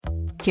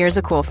Here's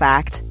a cool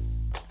fact.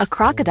 A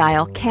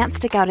crocodile can't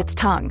stick out its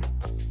tongue.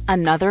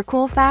 Another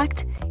cool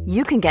fact,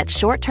 you can get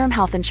short-term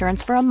health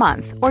insurance for a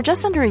month or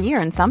just under a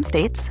year in some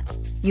states.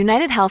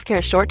 United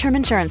Healthcare short-term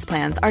insurance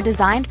plans are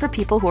designed for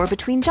people who are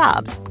between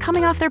jobs,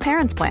 coming off their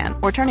parents' plan,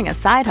 or turning a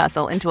side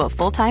hustle into a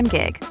full-time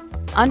gig.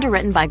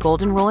 Underwritten by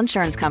Golden Rule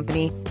Insurance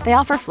Company, they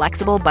offer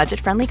flexible,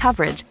 budget-friendly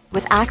coverage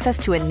with access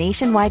to a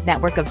nationwide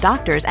network of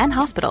doctors and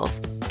hospitals.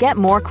 Get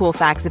more cool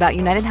facts about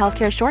United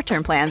Healthcare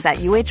short-term plans at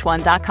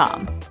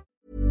uh1.com.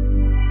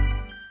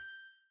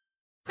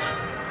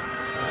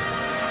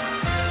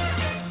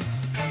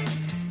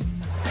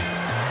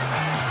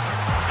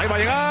 Ahí va a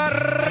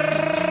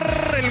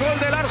llegar el gol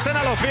del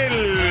Arsenal.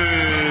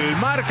 Özil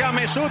marca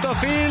Mesut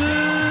Özil.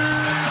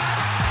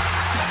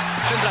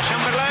 Centra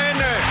Chamberlain.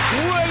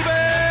 Vuelve.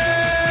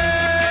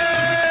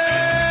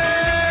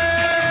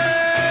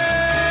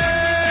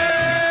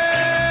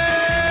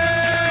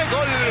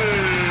 Gol.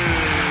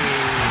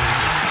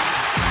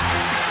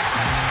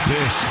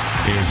 This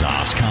is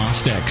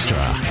Arsecast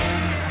Extra.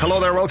 Hello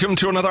there, welcome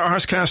to another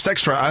Arsecast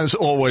Extra, as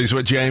always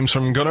with James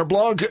from Gunner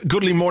Blog.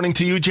 Goodly morning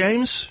to you,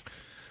 James.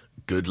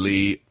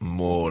 Goodly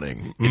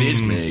morning. It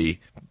is me,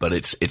 but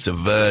it's a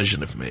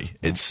version of me.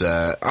 It's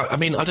I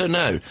mean, I don't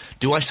know.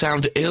 Do I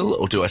sound ill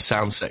or do I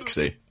sound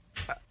sexy?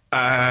 Or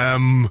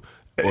a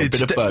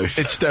bit of both.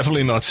 It's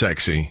definitely not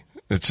sexy.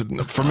 It's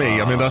for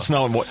me. I mean, that's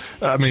not what.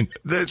 I mean,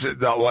 this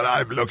is not what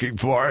I'm looking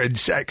for in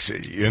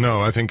sexy. You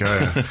know, I think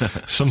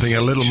something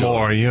a little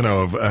more. You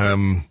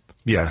know.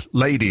 Yeah,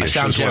 ladyish. I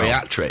sound as well.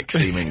 geriatric,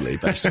 seemingly,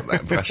 based on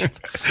that impression.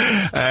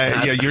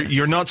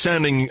 You're not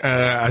sounding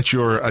at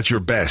your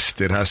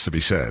best. It has to be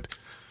said.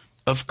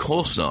 Of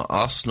course not.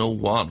 Arsenal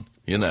won.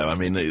 You know, I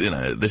mean, you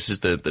know, this is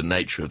the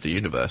nature of the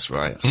universe,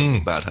 right?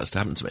 Something bad has to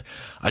happen to me.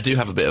 I do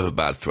have a bit of a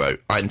bad throat.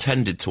 I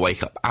intended to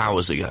wake up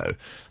hours ago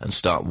and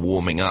start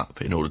warming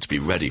up in order to be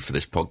ready for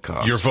this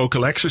podcast. Your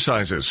vocal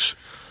exercises.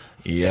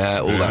 Yeah,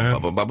 all that.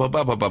 Do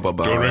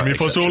re mi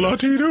fa sol la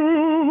ti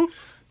do.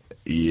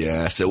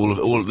 Yeah, so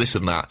all of this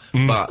and that.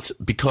 But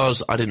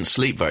because I didn't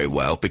sleep very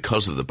well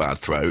because of the bad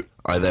throat,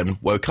 I then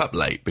woke up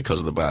late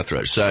because of the bad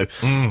throat. So,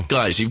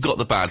 guys, you've got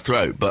the bad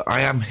throat, but I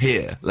am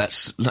here.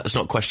 Let's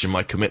not question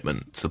my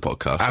commitment to the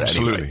podcast.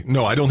 Absolutely. Anyway.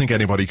 No, I don't think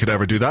anybody could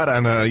ever do that.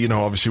 And, you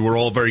know, obviously we're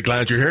all very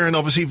glad you're here, and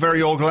obviously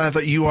very all glad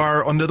that you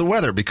are under the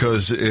weather,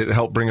 because it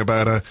helped bring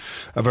about a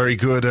very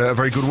good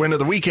win at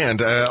the weekend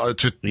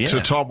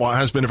to top what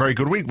has been a very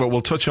good week. But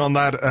we'll touch on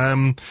that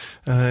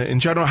in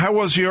general. How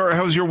was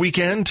your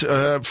weekend?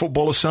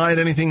 Football aside,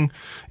 anything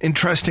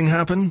interesting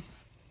happen?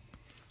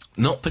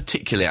 Not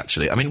particularly,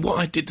 actually. I mean, what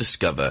I did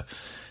discover,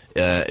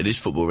 it is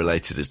football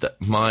related, is that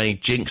my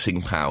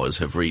jinxing powers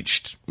have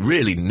reached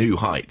really new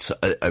heights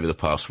over the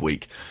past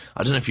week.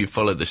 I don't know if you've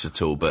followed this at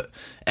all, but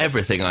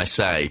everything I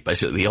say,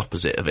 basically the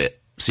opposite of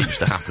it, seems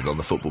to happen on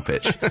the football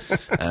pitch.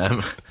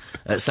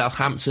 At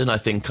Southampton, I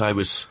think I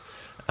was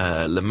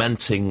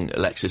lamenting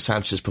Alexis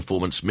Sanchez's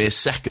performance mere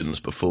seconds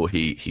before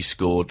he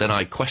scored. Then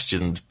I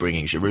questioned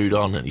bringing Giroud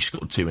on, and he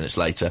scored 2 minutes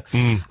later.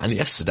 And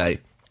yesterday,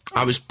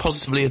 I was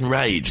positively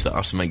enraged that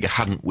Arsene Wenger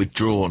hadn't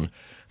withdrawn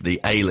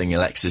the ailing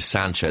Alexis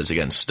Sanchez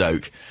against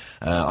Stoke.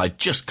 I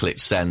just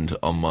clicked send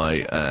on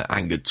my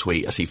angered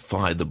tweet as he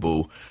fired the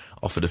ball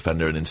off a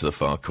defender and into the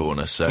far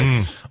corner.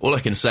 So all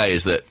I can say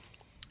is that,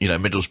 you know,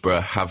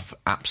 Middlesbrough have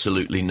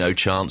absolutely no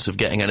chance of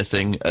getting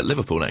anything at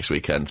Liverpool next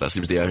weekend. That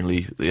seems the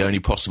only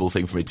possible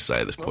thing for me to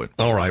say at this point.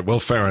 All right, well,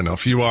 fair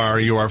enough. You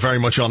are very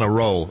much on a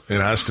roll, it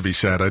has to be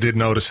said. I did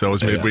notice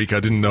those midweek. I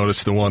didn't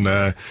notice the one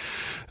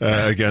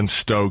against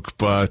Stoke,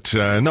 but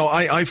no,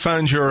 I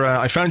found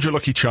your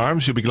lucky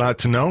charms. You'll be glad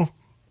to know.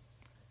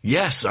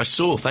 Yes, I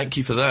saw. Thank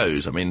you for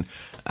those. I mean,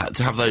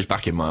 to have those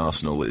back in my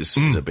arsenal is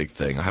a big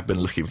thing. I have been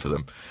looking for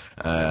them.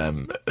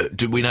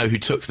 Do we know who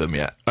took them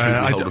yet? Who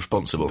will hold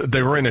responsible?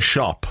 They were in a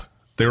shop.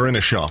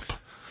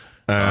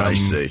 I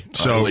see.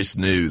 So I always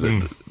knew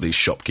that these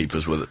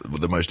shopkeepers were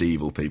the most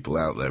evil people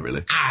out there,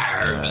 really.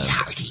 Army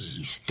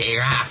hearties,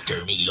 they're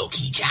after me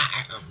lucky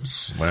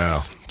charms.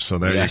 Wow. So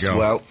there you go.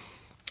 Well,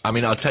 I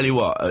mean, I'll tell you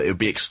what, it would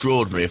be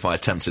extraordinary if I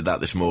attempted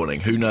that this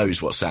morning. Who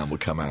knows what sound would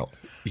come out?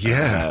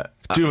 Yeah,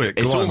 do it.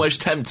 It's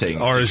almost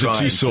tempting. Or is it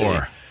too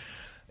sore?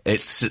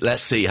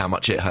 Let's see how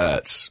much it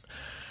hurts.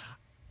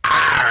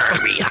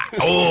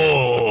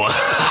 Oh,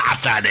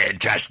 that's an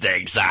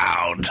interesting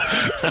sound.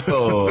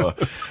 Oh,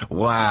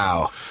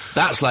 wow.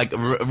 That's like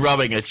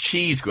rubbing a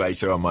cheese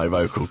grater on my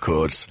vocal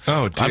cords.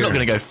 Oh, dear. I'm not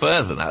going to go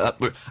further than that.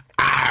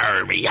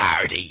 Army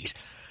hearties.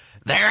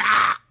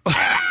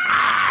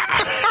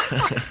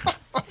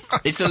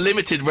 It's a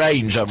limited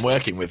range I'm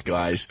working with,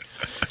 guys.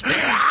 They're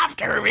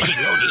after me,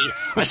 Logie.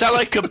 I sound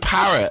like a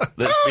parrot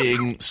that's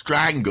being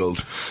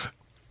strangled.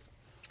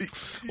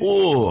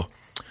 Oh,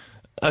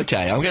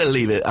 okay, I'm going to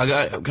leave it.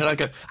 Can I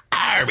go?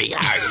 Army,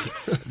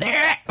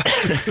 they're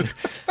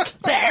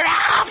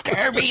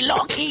after me,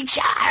 Lucky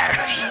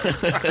Charms.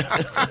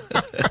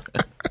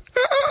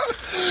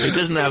 It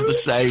doesn't have the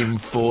same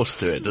force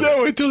to it, does it?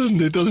 No, it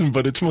doesn't. It doesn't.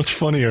 But it's much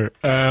funnier.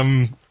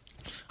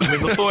 I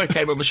mean, before I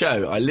came on the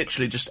show, I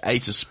literally just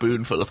ate a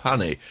spoonful of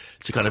honey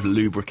to kind of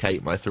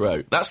lubricate my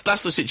throat. That's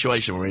the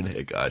situation we're in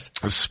here, guys.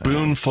 A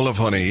spoonful of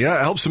honey. Yeah,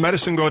 it helps the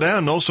medicine go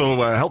down.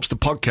 Also helps the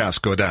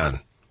podcast go down.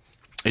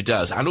 It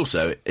does. And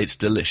also, it's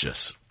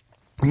delicious.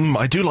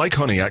 I do like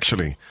honey,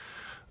 actually.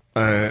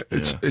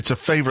 It's a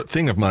favourite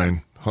thing of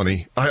mine,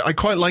 honey. I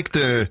quite like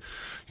the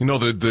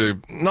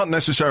not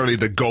necessarily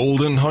the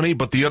golden honey,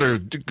 but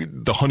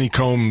the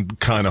honeycomb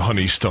kind of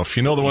honey stuff.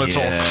 You know, the one that's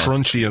all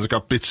crunchy, has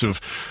got bits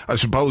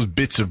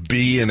of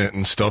bee in it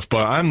and stuff.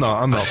 But I'm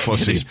not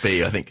fussy. It's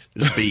bee. I think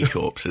it's bee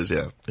corpses.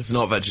 Yeah, it's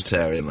not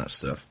vegetarian, that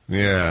stuff.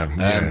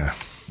 Yeah.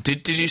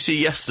 Did you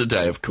see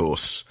yesterday? Of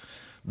course,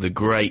 the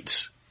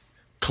great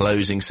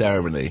closing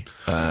ceremony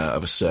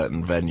of a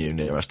certain venue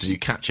near us. Did you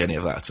catch any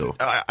of that at all?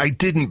 I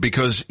didn't,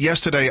 because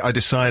yesterday I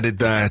decided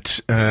that,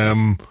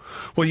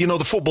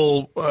 the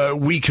football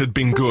week had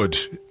been good.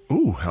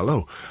 Ooh,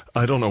 hello.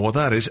 I don't know what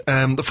that is.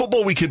 The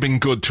football week had been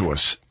good to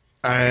us.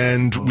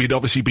 And we'd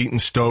obviously beaten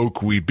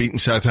Stoke, we'd beaten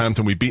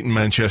Southampton, we'd beaten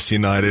Manchester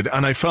United,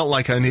 and I felt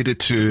like I needed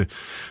to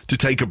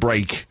take a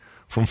break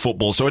from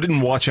football. So I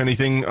didn't watch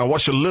anything. I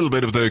watched a little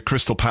bit of the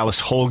Crystal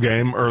Palace Hull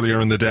game earlier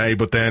in the day,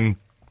 but then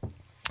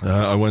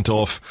I went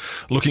off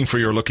looking for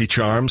your Lucky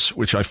Charms,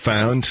 which I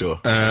found. Sure.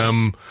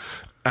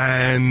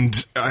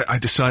 And I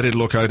decided,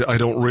 look, I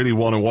don't really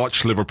want to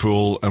watch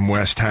Liverpool and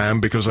West Ham,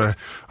 because I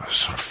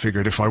sort of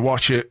figured if I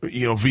watch it,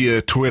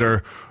 via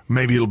Twitter,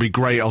 maybe it'll be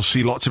great. I'll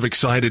see lots of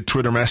excited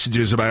Twitter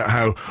messages about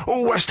how,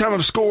 West Ham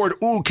have scored.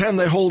 Can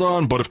they hold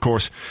on? But of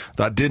course,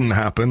 that didn't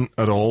happen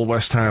at all.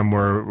 West Ham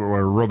were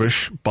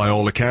rubbish by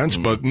all accounts,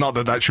 but not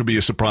that should be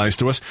a surprise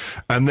to us.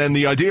 And then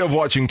the idea of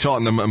watching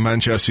Tottenham and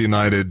Manchester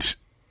United,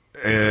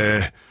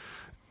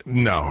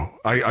 no,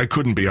 I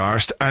couldn't be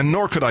arsed, and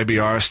nor could I be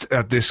arsed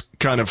at this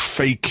kind of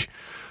fake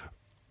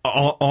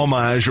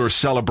homage or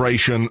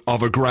celebration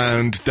of a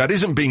ground that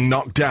isn't being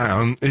knocked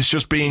down, it's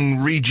just being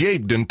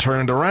rejigged and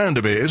turned around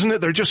a bit, isn't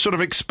it? They're just sort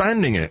of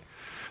expanding it.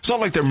 It's not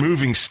like they're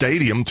moving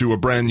stadium to a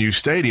brand new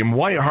stadium.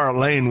 White Hart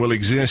Lane will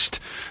exist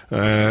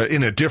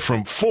in a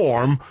different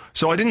form,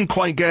 so I didn't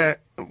quite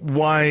get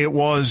why it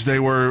was they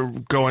were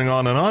going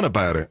on and on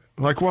about it.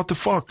 Like, what the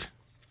fuck?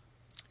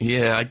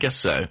 Yeah, I guess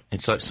so.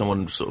 It's like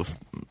someone sort of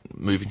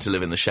moving to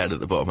live in the shed at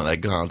the bottom of their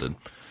garden.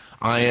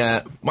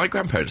 My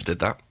grandparents did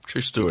that.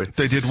 True story.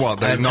 They did what?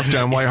 They knocked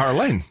down White Hart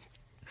Lane?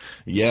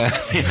 Yeah,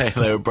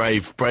 they were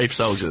brave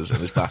soldiers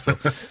in this battle.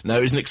 No,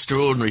 it was an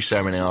extraordinary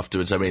ceremony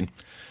afterwards. I mean,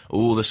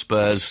 all the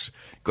Spurs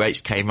greats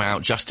came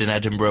out. Justin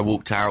Edinburgh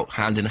walked out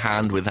hand in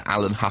hand with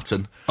Alan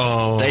Hutton.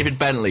 Oh. David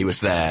Bentley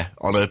was there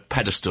on a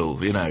pedestal,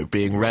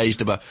 being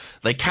raised above.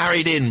 They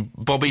carried in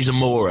Bobby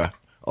Zamora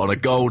on a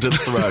golden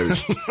throne.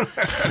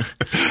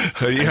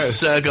 Yes.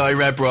 Sergei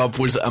Rebrov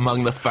was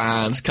among the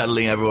fans,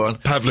 cuddling everyone.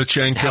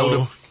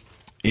 Pavlyuchenko.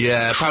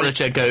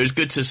 Pavlyuchenko, it was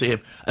good to see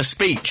him. A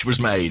speech was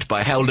made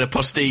by Helder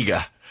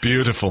Postiga.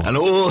 Beautiful. And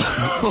all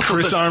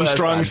Chris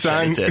Armstrong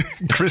sang.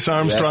 Chris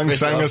Armstrong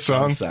sang a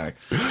song.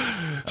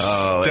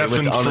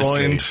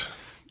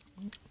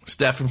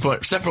 Stefan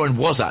Freund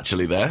was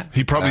actually there.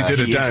 He probably did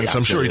a dance.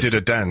 I'm sure he did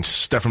a dance.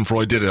 Stefan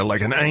Freund did it,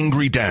 like an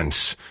angry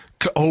dance.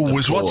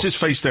 What's his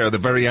face there? The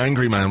very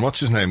angry man.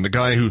 What's his name? The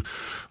guy who...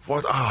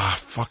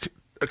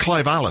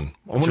 Clive Allen.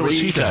 I wonder what's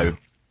he doing.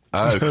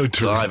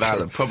 Clive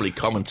Allen, probably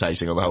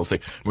commentating on the whole thing.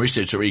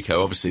 Mauricio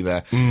Taricco, obviously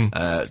there.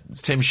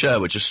 Tim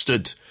Sherwood just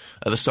stood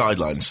at the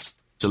sidelines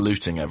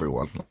saluting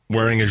everyone.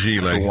 Wearing a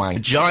gilet. A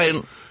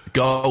giant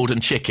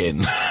golden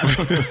chicken.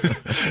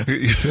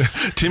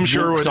 Tim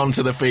Sherwood walks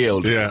onto the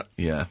field.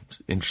 Yeah.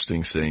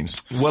 Interesting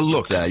scenes. Well,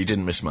 look. But, you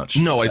didn't miss much.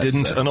 No, I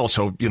didn't. And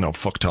also,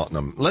 fuck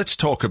Tottenham. Let's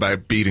talk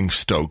about beating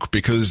Stoke,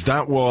 because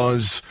that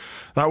was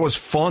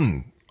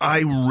fun.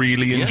 I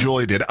really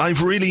enjoyed it.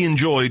 I've really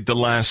enjoyed the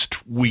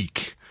last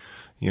week.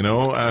 You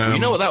know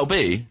what that'll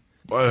be?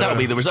 That'll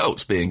be the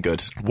results being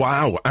good.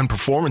 Wow, and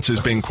performances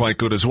being quite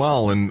good as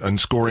well,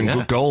 and scoring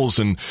good goals,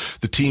 and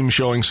the team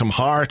showing some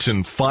heart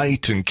and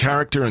fight and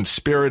character and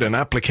spirit and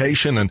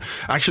application, and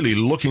actually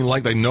looking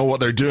like they know what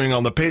they're doing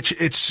on the pitch.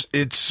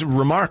 It's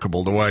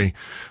remarkable the way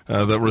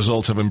that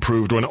results have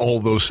improved when all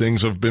those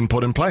things have been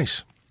put in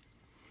place.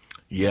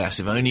 Yes,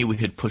 if only we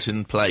had put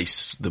in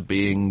place the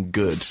being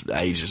good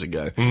ages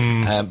ago.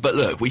 But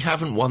look, we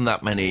haven't won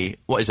that many.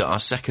 What is it, our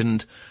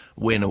second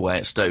win away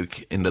at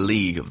Stoke in the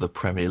league of the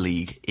Premier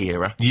League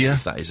era? Yeah.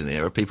 If that is an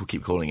era. People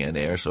keep calling it an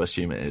era, so I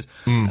assume it is.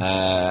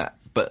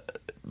 But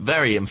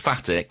very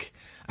emphatic,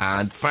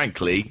 and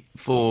frankly,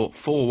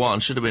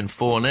 4-1 should have been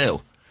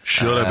 4-0.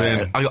 Should have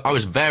been. I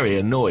was very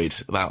annoyed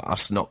about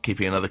us not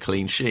keeping another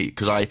clean sheet,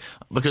 because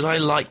I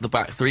like the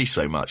back three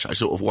so much. I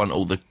sort of want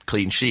all the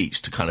clean sheets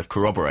to kind of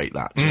corroborate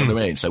that. Do you know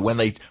what I mean? So when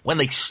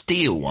they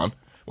steal one,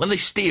 when they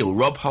steal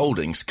Rob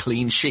Holding's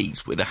clean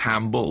sheet with a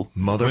handball,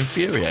 we're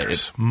infuriated.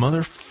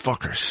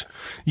 Motherfuckers.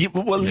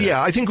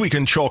 Yeah, I think we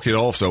can chalk it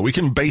off, though. We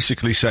can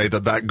basically say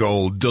that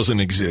goal doesn't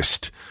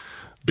exist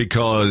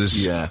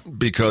because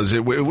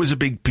it was a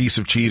big piece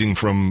of cheating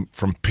from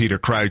Peter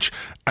Crouch.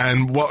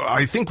 And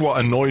what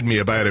annoyed me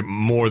about it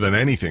more than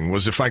anything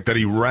was the fact that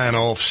he ran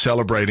off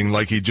celebrating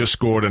like he just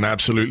scored an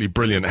absolutely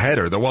brilliant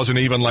header. There wasn't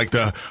even like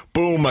the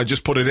boom, I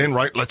just put it in,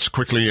 right, let's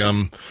quickly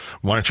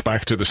march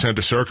back to the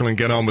centre circle and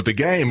get on with the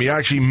game. He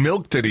actually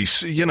milked it.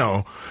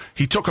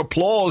 He took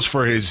applause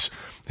for his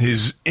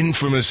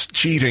infamous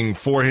cheating,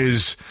 for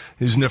his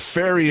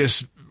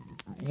nefarious.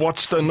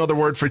 What's another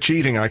word for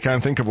cheating? I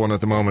can't think of one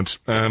at the moment.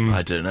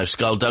 I don't know.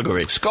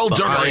 Skullduggery.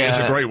 Skullduggery is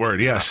a great word,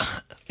 yes.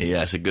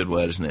 Yeah, it's a good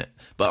word, isn't it?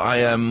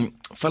 But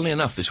funnily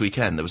enough, this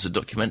weekend there was a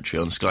documentary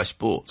on Sky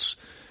Sports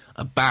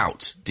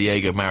about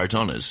Diego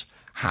Maradona's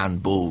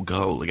handball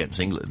goal against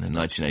England in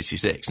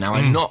 1986. Now,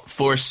 I'm not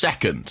for a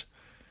second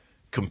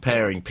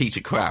comparing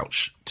Peter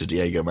Crouch to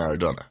Diego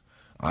Maradona.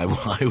 I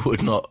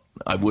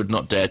would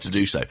not dare to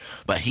do so.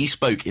 But he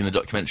spoke in the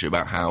documentary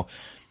about how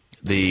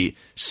the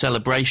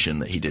celebration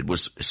that he did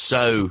was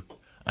so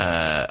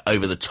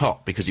over the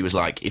top, because he was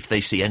like, if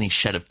they see any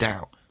shed of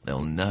doubt,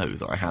 they'll know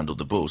that I handled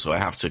the ball, so I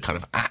have to kind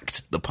of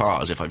act the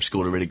part as if I've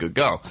scored a really good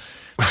goal.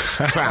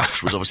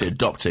 Crouch was obviously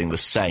adopting the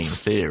same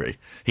theory.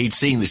 He'd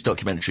seen this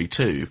documentary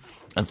too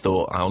and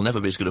thought, I'll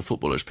never be as good a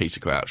footballer as Peter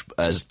Crouch,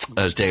 as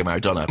Diego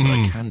Maradona, but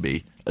I can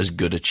be as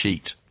good a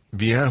cheat.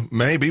 Yeah,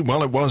 maybe.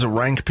 Well, it was a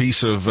rank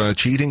piece of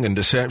cheating and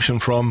deception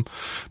from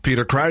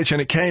Peter Crouch,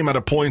 and it came at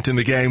a point in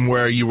the game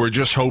where you were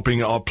just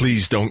hoping, oh,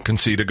 please don't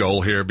concede a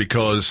goal here,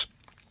 because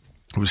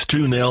it was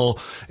 2-0.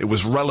 It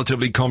was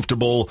relatively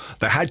comfortable.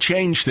 They had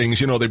changed things.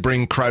 They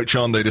bring Crouch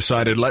on. They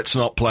decided, let's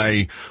not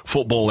play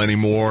football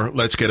anymore.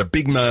 Let's get a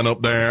big man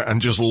up there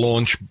and just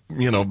launch,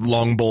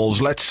 long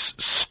balls. Let's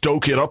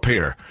stoke it up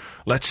here.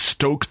 Let's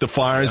stoke the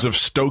fires of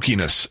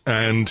stokiness.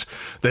 And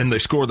then they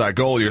scored that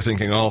goal. You're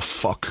thinking, oh,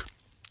 fuck.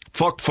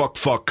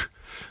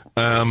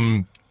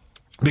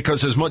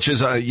 Because as much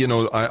as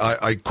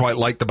I quite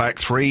like the back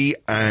three,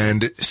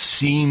 and it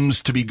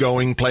seems to be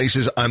going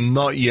places, I'm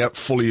not yet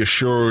fully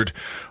assured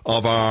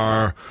of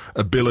our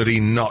ability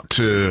not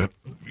to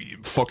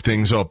fuck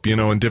things up,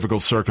 in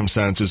difficult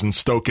circumstances. And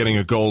Stoke getting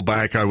a goal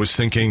back, I was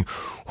thinking,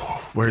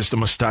 where's the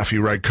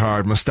Mustafi red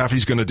card?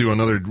 Mustafi's going to do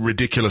another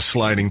ridiculous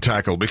sliding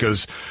tackle,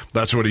 because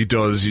that's what he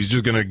does. He's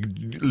just going to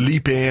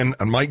leap in,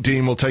 and Mike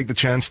Dean will take the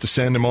chance to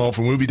send him off,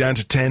 and we'll be down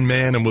to 10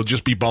 men, and we'll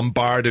just be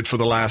bombarded for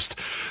the last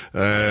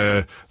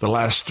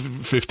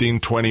 15,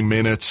 20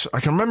 minutes. I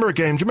can remember a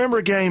game. Do you remember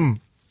a game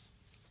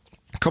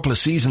a couple of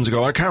seasons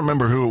ago? I can't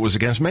remember who it was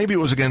against. Maybe it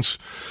was against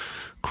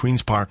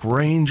Queen's Park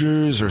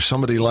Rangers or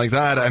somebody like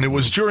that, and it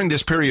was during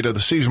this period of the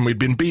season. We'd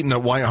been beaten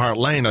at White Hart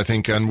Lane, I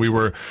think, and we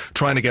were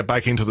trying to get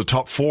back into the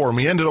top four, and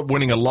we ended up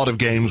winning a lot of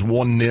games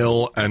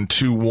 1-0 and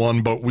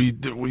 2-1, but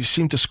we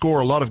seemed to score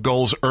a lot of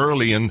goals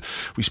early, and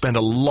we spent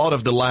a lot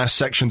of the last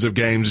sections of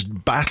games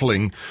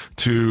battling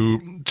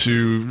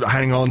to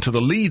hang on to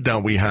the lead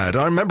that we had.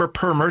 I remember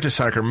Per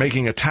Mertesacker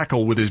making a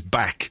tackle with his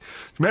back.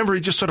 Remember,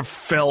 he just sort of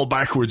fell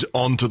backwards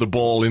onto the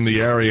ball in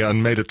the area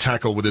and made a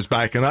tackle with his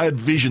back. And I had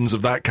visions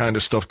of that kind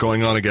of stuff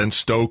going on against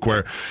Stoke,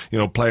 where,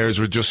 players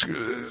would just,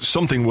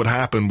 something would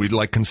happen. We'd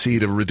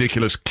concede a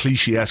ridiculous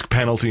cliche-esque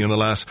penalty in the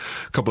last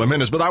couple of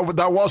minutes. But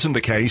that wasn't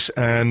the case,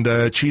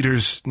 and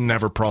cheaters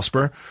never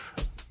prosper.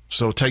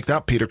 So take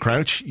that, Peter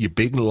Crouch, you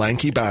big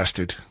lanky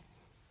bastard.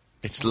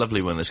 It's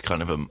lovely when there's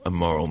kind of a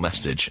moral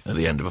message at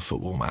the end of a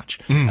football match.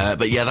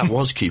 But yeah, that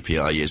was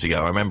QPR years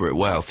ago. I remember it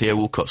well. Theo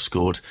Walcott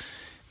scored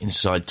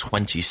inside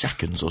 20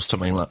 seconds or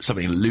something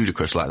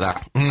ludicrous like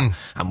that.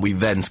 And we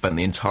then spent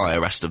the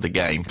entire rest of the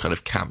game kind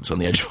of camped on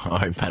the edge of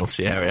our own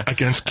penalty area.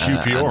 Against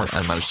QPR.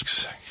 And managed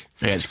to,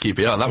 against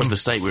QPR. That was the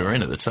state we were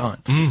in at the time.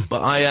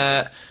 But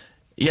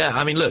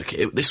look,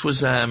 this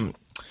was,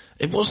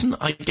 it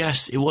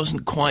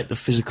wasn't quite the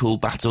physical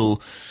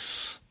battle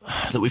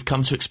that we've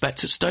come to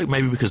expect at Stoke,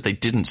 maybe because they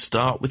didn't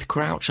start with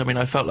Crouch. I mean,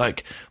 I felt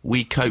like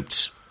we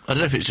coped, I don't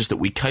know if it's just that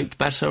we coped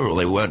better or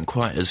they weren't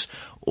quite as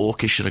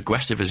orcish and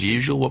aggressive as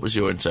usual. What was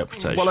your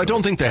interpretation? Well, I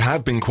don't think they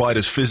have been quite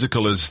as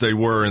physical as they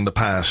were in the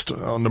past.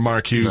 Under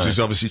Mark Hughes, who's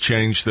obviously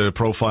changed the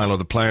profile of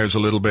the players a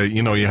little bit.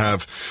 You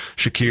have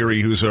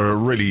Shaqiri, who's a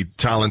really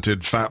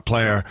talented, fat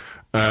player,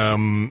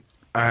 and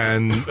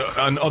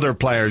other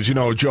players,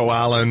 Joe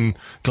Allen,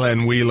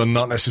 Glenn Whelan,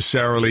 not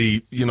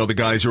necessarily, the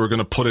guys who are going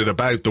to put it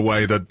about the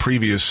way that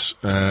previous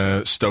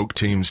Stoke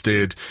teams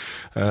did.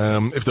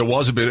 If there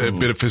was a bit of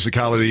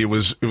physicality,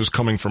 it was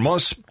coming from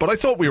us. But I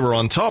thought we were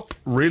on top,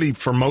 really,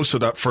 for most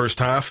of that first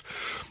half.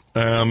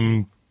 We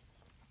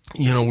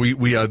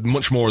had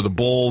much more of the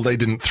ball. They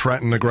didn't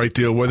threaten a great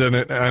deal with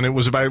it. And it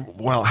was about,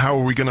 well, how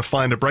are we going to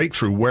find a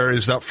breakthrough? Where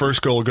is that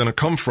first goal going to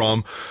come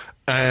from?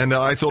 And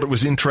I thought it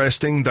was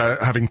interesting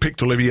that, having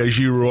picked Olivier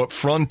Giroud up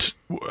front,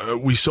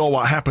 we saw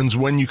what happens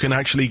when you can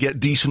actually get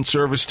decent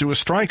service to a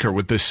striker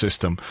with this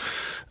system.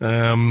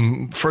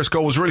 First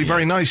goal was really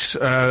very nice.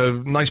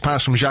 Nice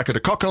pass from Xhaka to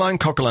Coquelin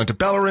to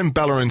Bellerin.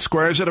 Bellerin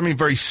squares it. I mean,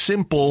 very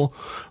simple,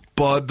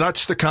 but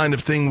that's the kind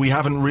of thing we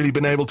haven't really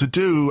been able to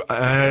do,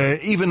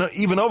 even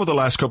over the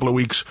last couple of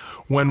weeks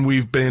when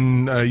we've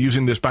been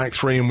using this back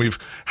three and we've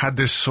had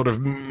this sort of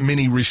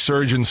mini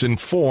resurgence in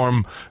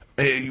form.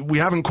 We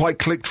haven't quite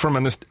clicked from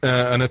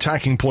an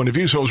attacking point of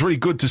view, so it was really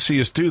good to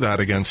see us do that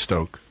against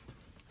Stoke.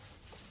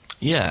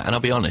 Yeah, and I'll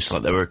be honest,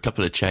 there were a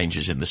couple of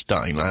changes in the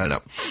starting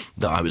lineup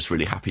that I was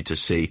really happy to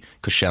see.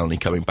 Koscielny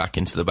coming back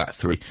into the back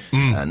three,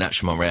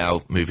 Nacho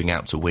Monreal moving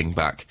out to wing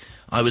back.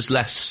 I was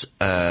less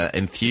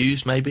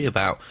enthused maybe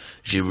about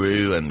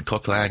Giroud and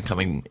Coquelin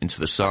coming into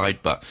the side,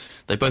 but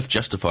they both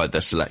justified their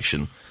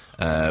selection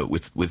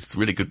with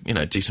really good,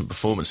 decent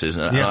performances.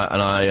 And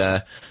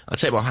I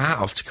take my hat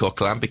off to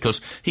Coquelin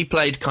because he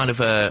played kind of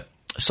a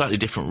slightly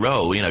different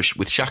role, with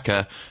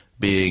Xhaka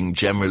being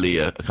generally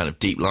a kind of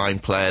deep line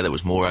player. There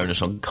was more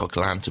onus on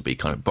Coquelin to be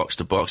kind of box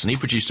to box, and he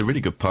produced a really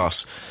good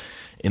pass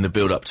in the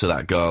build up to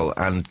that goal.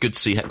 And good to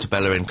see Hector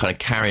Bellerin kind of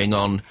carrying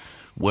on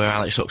where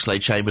Alex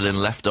Oxlade-Chamberlain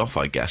left off,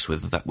 I guess,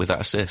 with that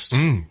assist.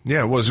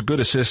 Yeah, it was a good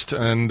assist,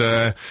 and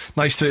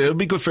it'll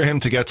be good for him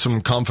to get some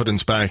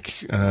confidence back,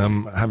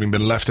 having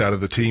been left out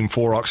of the team,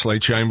 for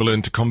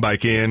Oxlade-Chamberlain to come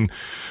back in,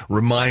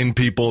 remind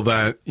people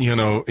that,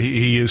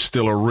 he is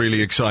still a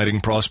really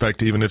exciting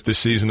prospect, even if this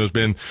season has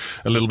been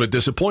a little bit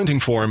disappointing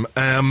for him.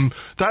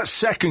 That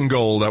second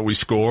goal that we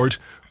scored,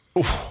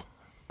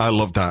 I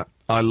love that.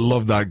 I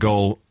love that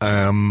goal.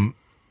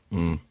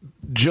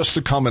 Just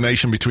the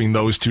combination between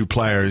those two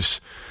players.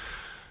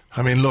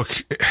 I mean,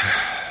 look,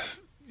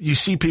 you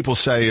see people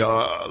say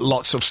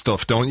lots of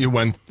stuff, don't you,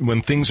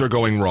 when things are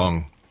going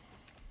wrong,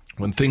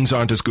 when things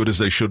aren't as good as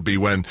they should be,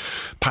 when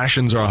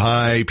passions are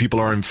high, people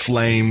are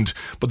inflamed.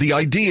 But the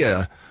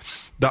idea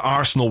that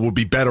Arsenal would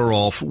be better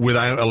off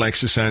without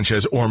Alexis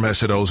Sanchez or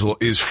Mesut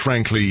Ozil is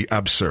frankly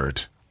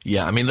absurd.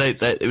 Yeah, I mean,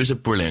 it was a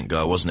brilliant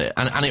goal, wasn't it?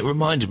 And it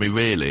reminded me,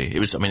 really, it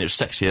was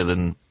sexier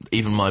than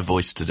even my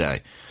voice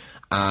today.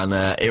 And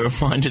it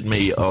reminded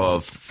me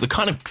of the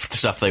kind of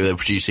stuff they were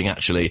producing,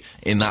 actually,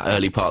 in that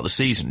early part of the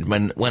season.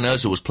 When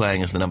Ozil was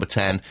playing as the number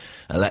 10,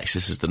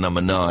 Alexis as the number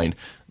 9,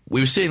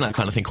 we were seeing that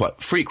kind of thing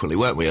quite frequently,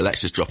 weren't we?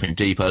 Alexis dropping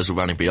deep, Ozil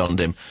running beyond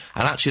him.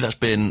 And actually, that's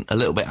been a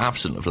little bit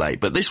absent of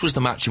late. But this was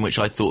the match in which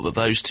I thought that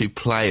those two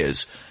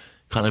players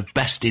kind of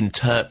best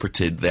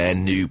interpreted their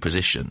new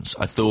positions.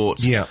 I thought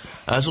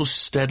Ozil's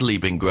steadily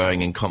been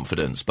growing in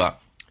confidence, but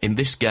in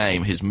this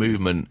game, his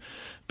movement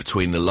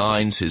between the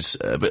lines, his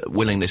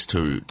willingness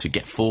to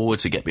get forward,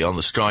 to get beyond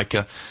the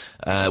striker,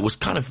 was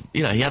kind of,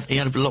 he had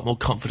a lot more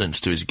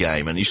confidence to his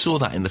game, and you saw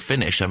that in the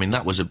finish. I mean,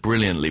 that was a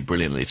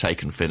brilliantly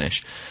taken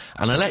finish.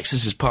 And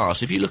Alexis's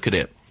pass, if you look at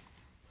it,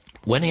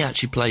 when he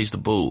actually plays the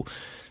ball,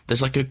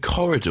 there's like a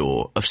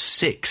corridor of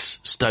 6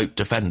 Stoke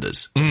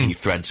defenders he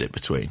threads it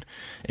between.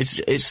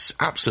 It's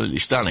absolutely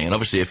stunning, and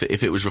obviously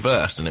if it was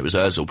reversed and it was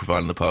Ozil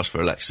providing the pass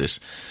for Alexis,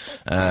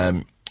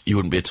 you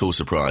wouldn't be at all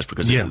surprised,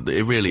 because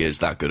it really is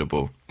that good a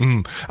ball.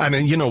 And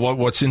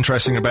what's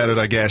interesting about it,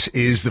 I guess,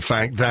 is the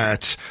fact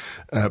that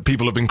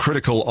people have been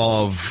critical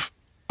of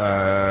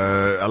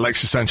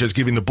Alexis Sanchez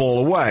giving the ball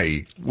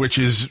away, which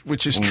is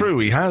true.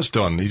 He has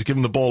done. He's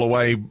given the ball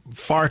away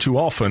far too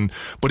often,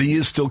 but he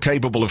is still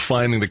capable of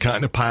finding the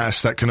kind of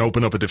pass that can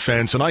open up a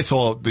defence. And I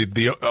thought the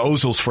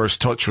Ozil's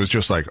first touch was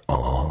just like,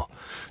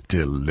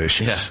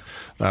 delicious. Yeah.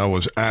 That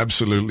was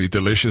absolutely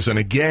delicious. And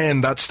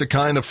again, that's the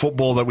kind of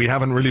football that we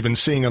haven't really been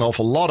seeing an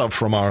awful lot of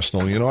from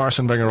Arsenal.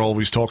 Arsene Wenger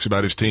always talks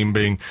about his team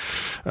being,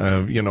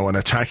 an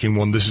attacking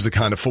one. This is the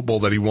kind of football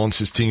that he wants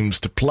his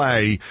teams to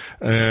play.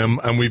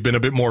 And we've been a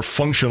bit more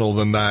functional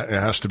than that, it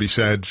has to be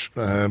said,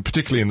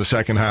 particularly in the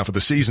second half of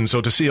the season.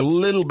 So to see a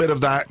little bit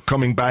of that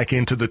coming back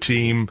into the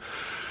team,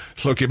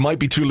 look, it might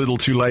be too little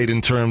too late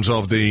in terms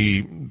of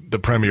the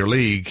Premier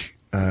League,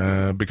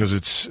 because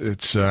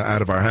it's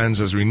out of our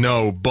hands, as we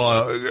know.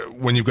 But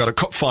when you've got a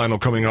cup final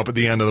coming up at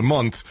the end of the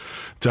month,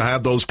 to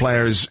have those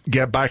players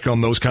get back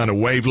on those kind of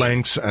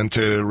wavelengths and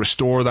to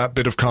restore that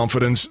bit of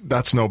confidence,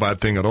 that's no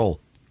bad thing at all.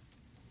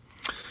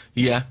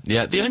 Yeah.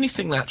 The only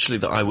thing actually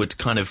that I would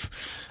kind of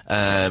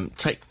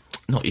take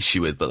not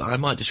issue with, but I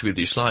might disagree with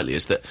you slightly,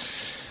 is that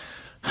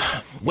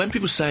when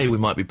people say we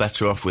might be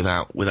better off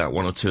without one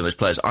or two of those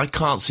players, I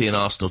can't see an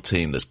Arsenal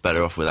team that's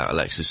better off without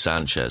Alexis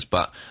Sanchez.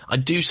 But I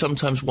do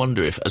sometimes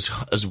wonder if, as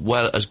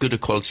good a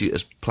quality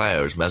as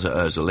player as Mesut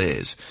Ozil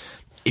is,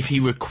 if he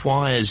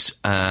requires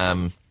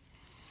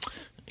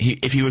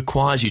if he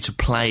requires you to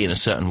play in a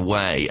certain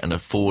way and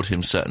afford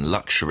him certain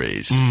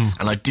luxuries.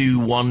 And I do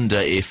wonder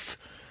if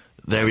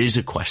there is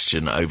a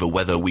question over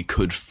whether we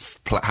could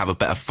have a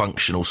better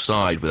functional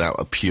side without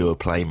a pure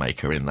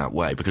playmaker in that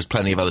way, because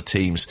plenty of other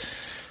teams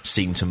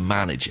seem to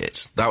manage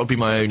it. That would be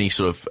my only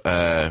sort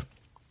of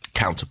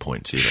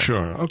counterpoint to that.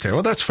 Sure, okay,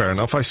 well that's fair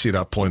enough. I see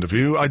that point of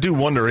view. I do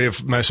wonder if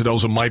Mesut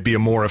Ozil might be a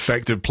more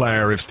effective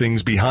player if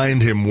things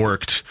behind him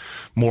worked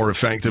more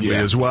effectively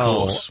as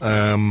well.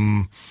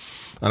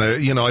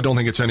 And I don't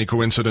think it's any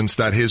coincidence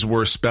that his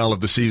worst spell of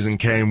the season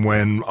came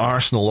when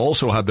Arsenal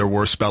also had their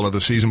worst spell of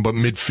the season, but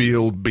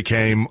midfield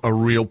became a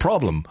real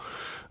problem.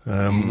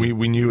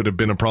 We knew it had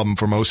been a problem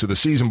for most of the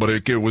season, but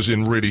it was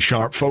in really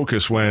sharp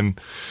focus when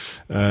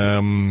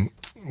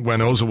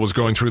Ozil was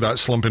going through that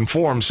slump in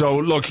form. So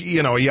look,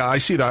 I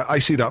see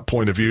that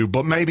point of view,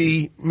 but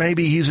maybe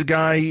he's a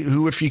guy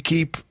who, if you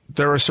keep,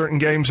 there are certain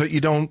games that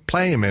you don't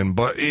play him in,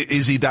 but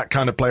is he that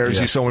kind of player? Is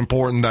he so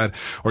important that,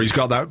 or he's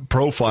got that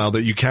profile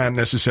that you can't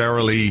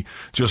necessarily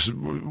just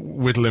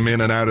whittle him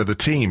in and out of the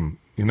team,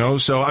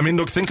 So, I mean,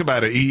 look, think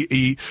about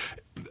it.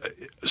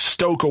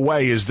 Stoke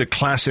away is the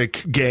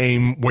classic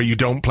game where you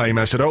don't play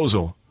Mesut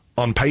Ozil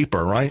on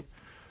paper, right?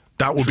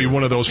 That would be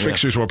one of those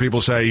fixtures where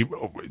people say,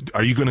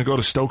 are you going to go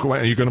to Stoke away?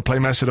 Are you going to play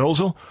Mesut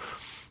Ozil?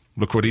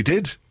 Look what he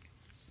did.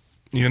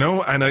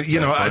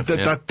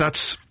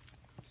 That's,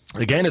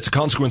 again, it's a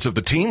consequence of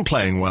the team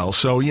playing well.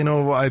 So,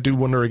 I do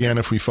wonder again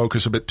if we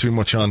focus a bit too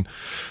much on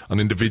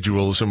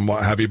individuals and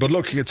what have you. But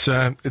look, it's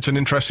an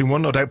interesting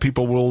one. No doubt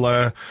people will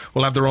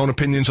have their own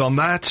opinions on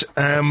that.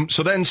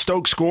 So then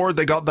Stoke scored.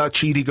 They got that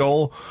cheaty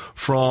goal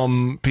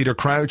from Peter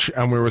Crouch,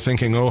 and we were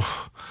thinking,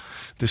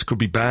 this could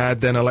be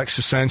bad. Then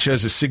Alexis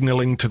Sanchez is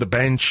signalling to the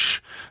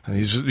bench. And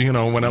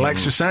when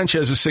Alexis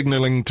Sanchez is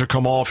signalling to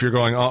come off, you're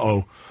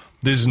going,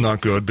 this is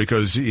not good,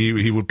 because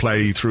he would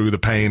play through the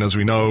pain, as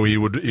we know. He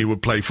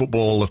would play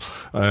football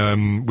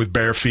with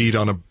bare feet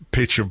on a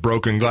pitch of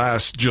broken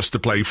glass just to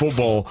play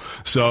football.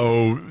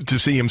 So to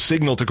see him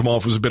signal to come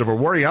off was a bit of a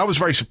worry. I was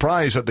very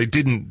surprised that they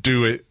didn't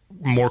do it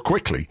more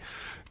quickly,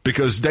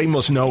 because they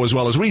must know as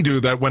well as we do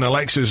that when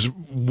Alexis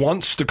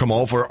wants to come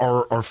off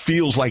or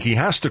feels like he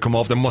has to come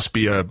off, there must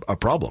be a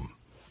problem.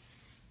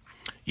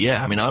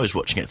 Yeah, I mean, I was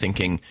watching it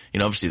thinking,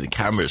 obviously the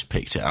cameras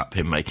picked it up,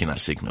 him making that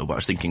signal, but I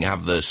was thinking,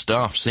 have the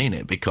staff seen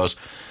it? Because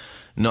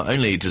not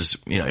only does,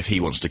 if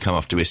he wants to come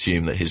off, to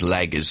assume that his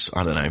leg is,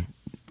 I don't know,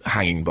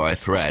 hanging by a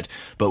thread,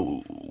 but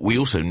we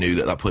also knew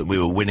that at that point we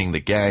were winning the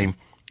game.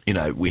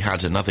 We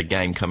had another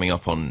game coming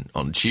up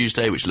on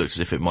Tuesday, which looked as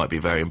if it might be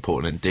very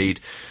important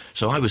indeed.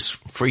 So I was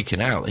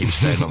freaking out that he was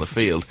staying on the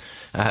field.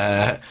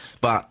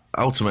 But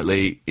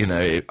ultimately,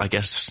 I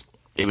guess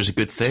it was a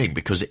good thing,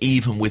 because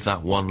even with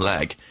that one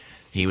leg,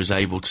 he was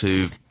able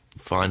to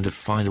find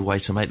a way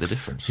to make the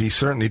difference. He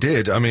certainly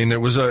did. I mean,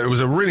 it was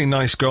a really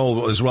nice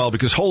goal as well,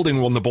 because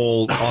Holding won the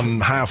ball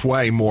on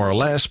halfway, more or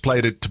less,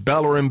 played it to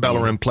Bellerin.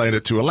 Bellerin played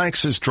it to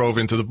Alexis, drove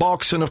into the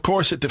box, and of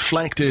course it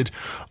deflected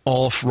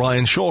off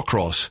Ryan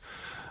Shawcross.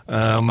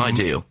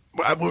 Ideal.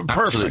 Perfect.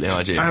 Absolutely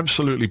ideal.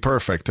 Absolutely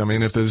perfect. I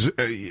mean, if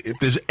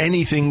there's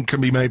anything can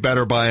be made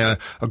better by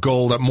a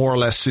goal that more or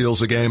less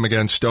seals the game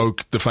against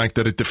Stoke, the fact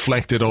that it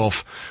deflected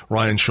off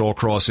Ryan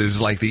Shawcross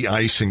is like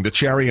the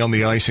cherry on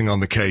the icing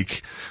on the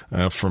cake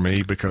for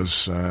me,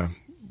 because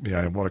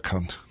what a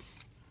cunt.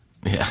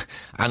 Yeah,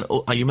 and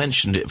you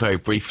mentioned it very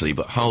briefly,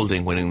 but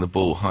Holding winning the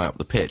ball high up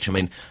the pitch, I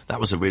mean, that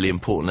was a really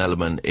important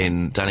element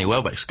in Danny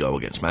Welbeck's goal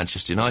against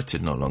Manchester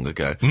United not long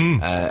ago.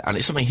 And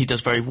it's something he does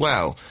very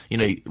well.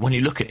 When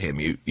you look at him,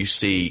 you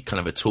see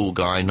kind of a tall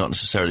guy, not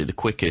necessarily the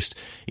quickest.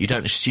 You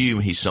don't assume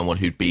he's someone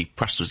who'd be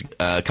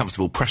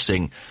comfortable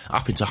pressing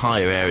up into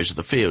higher areas of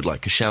the field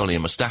like Koscielny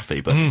and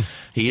Mustafi, but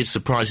he is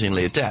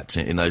surprisingly adept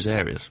in those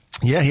areas.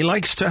 Yeah, he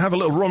likes to have a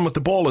little run with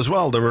the ball as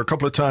well. There were a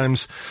couple of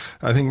times,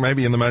 I think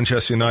maybe in the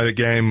Manchester United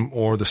game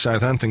or the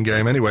Southampton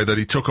game anyway, that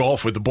he took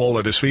off with the ball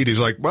at his feet. He's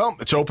like, well,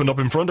 it's opened up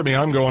in front of me,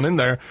 I'm going in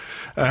there.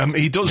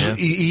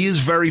 He is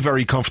very,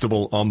 very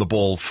comfortable on the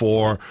ball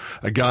for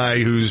a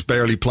guy who's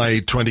barely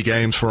played 20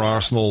 games for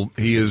Arsenal.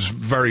 He is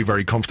very,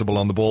 very comfortable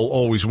on the ball,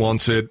 always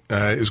wants it,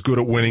 is good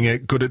at winning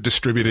it, good at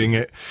distributing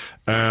it.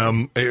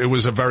 It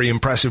was a very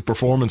impressive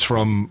performance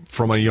from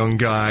a young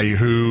guy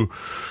who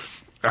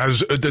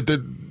has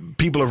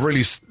people have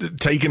really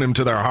taken him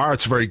to their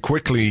hearts very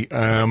quickly.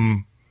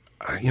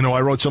 I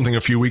wrote something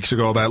a few weeks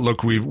ago about,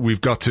 look, we've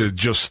got to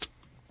just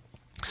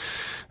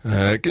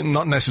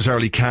not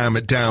necessarily calm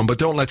it down, but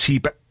don't let's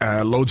heap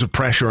loads of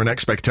pressure and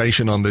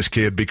expectation on this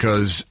kid,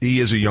 because he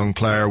is a young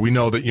player. We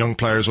know that young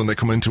players, when they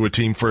come into a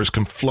team first,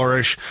 can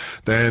flourish.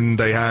 Then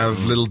they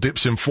have little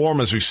dips in form,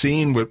 as we've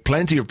seen with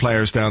plenty of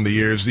players down the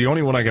years. The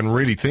only one I can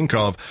really think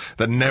of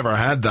that never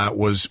had that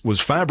was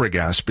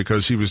Fabregas,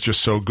 because he was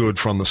just so good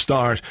from the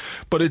start.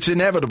 But it's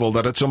inevitable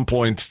that at some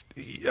point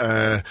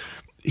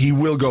he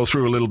will go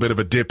through a little bit of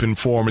a dip in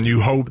form, and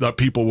you hope that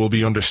people will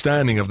be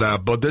understanding of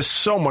that. But there's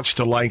so much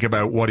to like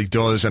about what he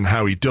does and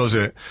how he does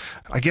it.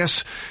 I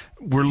guess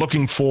we're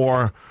looking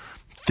for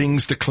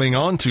things to cling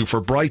on to, for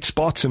bright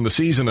spots in the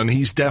season, and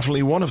he's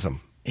definitely one of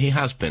them. He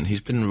has been. He's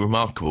been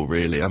remarkable,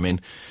 really. I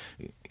mean,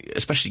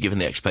 especially given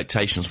the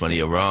expectations when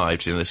he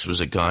arrived. This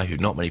was a guy who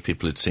not many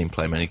people had seen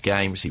play many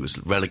games. He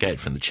was relegated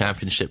from the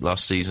Championship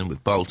last season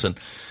with Bolton,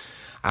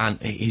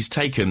 and he's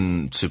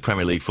taken to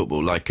Premier League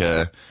football like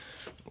a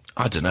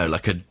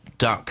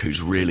duck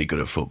who's really good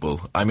at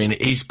football. I mean,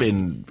 he's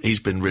been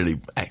really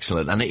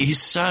excellent, and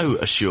he's so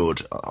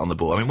assured on the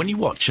ball. I mean, when you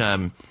watch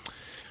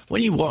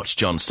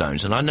John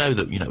Stones, and I know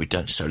that we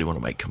don't necessarily want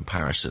to make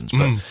comparisons,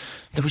 but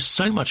there was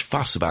so much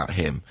fuss about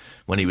him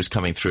when he was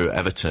coming through at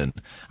Everton,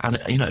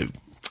 and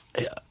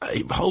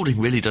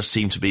Holding really does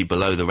seem to be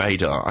below the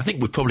radar. I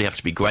think we probably have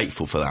to be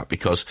grateful for that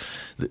because,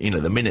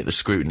 the minute the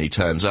scrutiny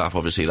turns up,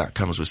 obviously that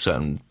comes with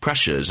certain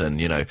pressures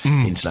and,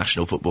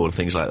 international football and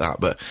things like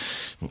that. But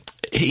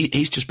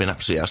he's just been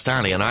absolutely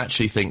outstanding. And I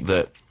actually think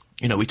that,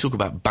 we talk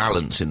about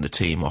balance in the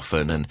team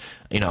often, and,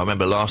 I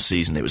remember last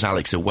season it was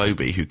Alex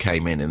Iwobi who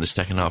came in the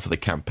second half of the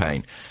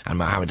campaign and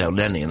Mohamed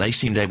Elneny, and they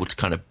seemed able to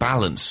kind of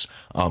balance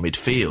our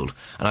midfield.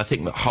 And I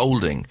think that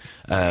Holding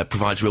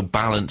provides real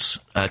balance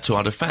to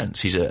our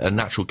defence. He's a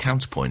natural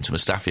counterpoint to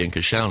Mustafi and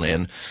Koscielny,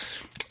 and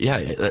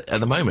at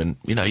the moment,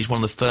 he's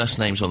one of the first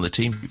names on the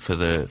team for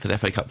the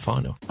FA Cup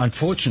final.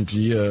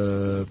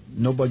 Unfortunately,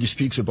 nobody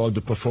speaks about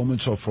the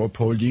performance of Rob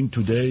Holding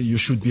today. You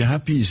should be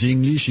happy. He's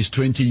English, he's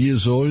 20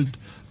 years old.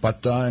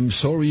 But I'm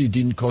sorry, he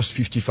didn't cost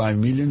 55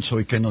 million, so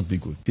he cannot be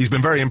good. He's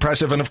been very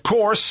impressive, and of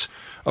course,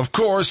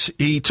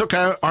 he took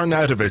out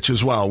Arnautovic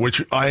as well, which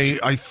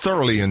I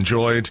thoroughly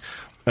enjoyed.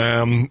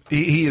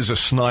 He is a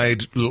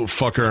snide little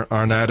fucker,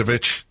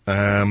 Arnautovic.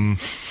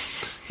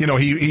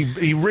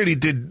 He really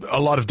did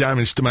a lot of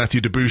damage to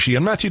Mathieu Debuchy,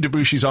 and Mathieu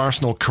Debuchy's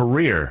Arsenal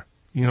career.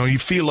 You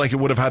feel like it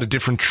would have had a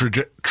different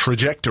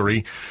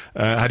trajectory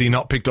had he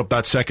not picked up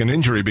that second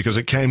injury, because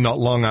it came not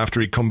long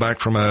after he'd come back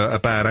from a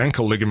bad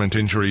ankle ligament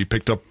injury he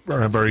picked up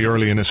very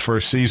early in his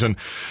first season.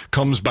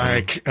 Comes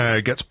back,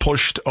 gets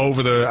pushed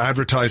over the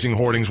advertising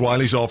hoardings while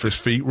he's off his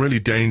feet.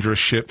 Really dangerous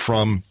shit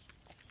from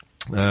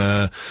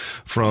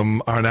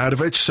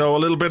Arnautovic. So a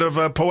little bit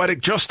of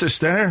poetic justice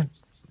there,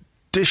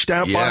 dished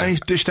out by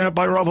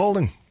Rob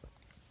Holding.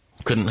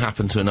 Couldn't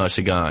happen to a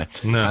nicer guy.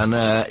 No. And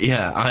I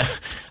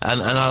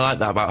like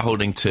that about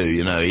Holding too.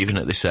 Even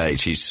at this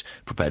age, he's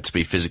prepared to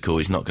be physical.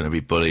 He's not going to be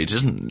bullied. He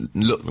doesn't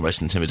look the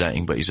most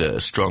intimidating, but he's a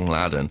strong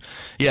lad. And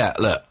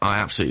look, I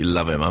absolutely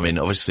love him. I mean,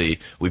 obviously,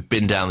 we've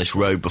been down this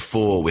road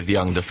before with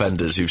young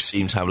defenders who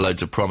seem to have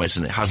loads of promise,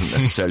 and it hasn't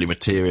necessarily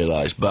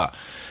materialised. But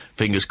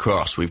fingers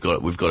crossed, we've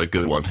got a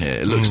good one here.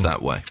 It looks that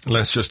way.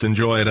 Let's just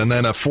enjoy it. And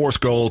then a fourth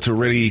goal to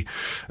really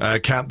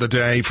cap the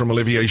day from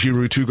Olivier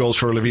Giroud. 2 goals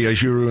for Olivier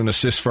Giroud, an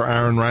assist for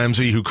Aaron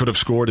Ramsey, who could have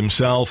scored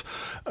himself.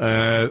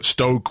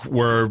 Stoke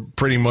were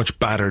pretty much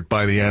battered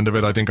by the end of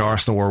it. I think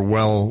Arsenal were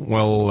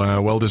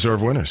well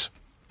deserved winners.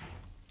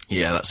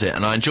 Yeah, that's it.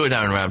 And I enjoyed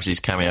Aaron Ramsey's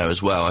cameo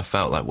as well. I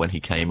felt like when he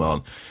came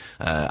on,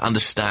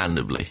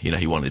 understandably,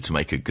 he wanted to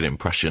make a good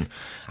impression.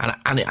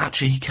 And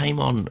he came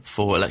on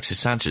for Alexis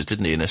Sanchez,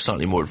 didn't he, in a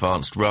slightly more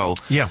advanced role.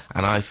 Yeah.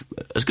 And as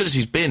good as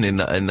he's been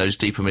in those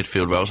deeper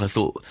midfield roles, I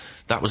thought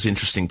that was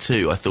interesting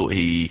too. I thought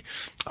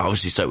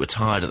obviously Stoke were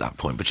tired at that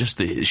point, but just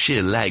the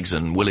sheer legs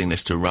and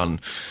willingness to run,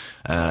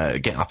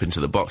 get up into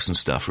the box and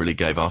stuff really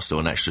gave Arsenal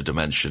an extra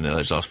dimension in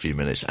those last few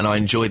minutes. And I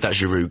enjoyed that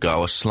Giroud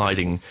goal. A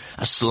sliding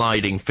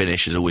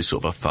finish is always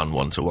sort of a fun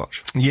one to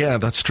watch. Yeah,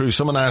 that's true.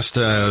 Someone asked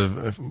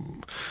if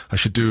I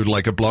should do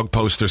like a blog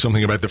post or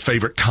something about the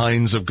favourite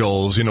kinds of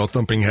goals,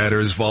 thumping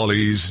headers,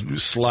 volleys,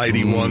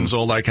 slidey ones,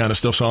 all that kind of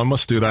stuff. So I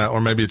must do that,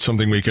 or maybe it's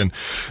something we can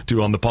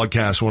do on the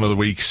podcast one of the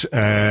weeks.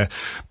 But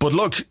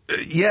look,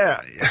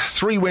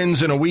 3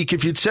 wins in a week.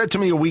 If you'd said to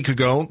me a week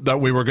ago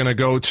that we were going to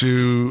go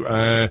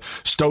to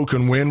Stoke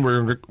and win,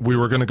 we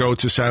were going to go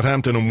to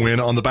Southampton and win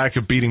on the back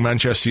of beating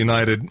Manchester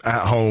United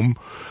at home,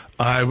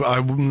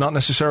 I'm not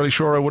necessarily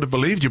sure I would have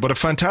believed you, but a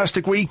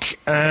fantastic week.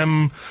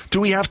 Do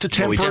we have to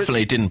temper we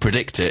definitely didn't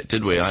predict it,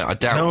 did we? I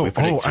doubt we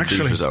predicted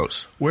these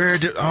results.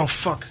 Oh,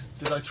 fuck.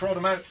 Did I throw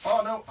them out?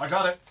 Oh, no, I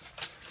got it.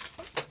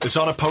 It's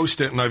on a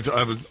Post-it, and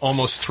I've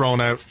almost thrown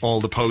out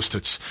all the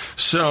Post-its.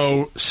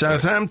 So,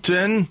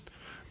 Southampton,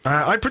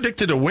 I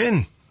predicted a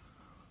win.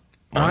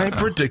 Wow. I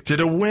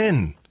predicted a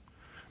win.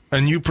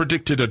 And you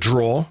predicted a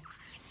draw.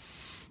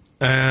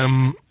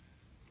 And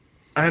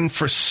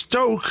for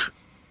Stoke,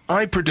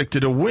 I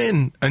predicted a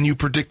win, and you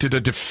predicted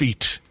a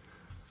defeat.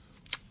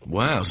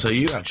 Wow, so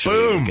you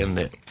actually are getting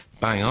it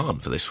bang on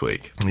for this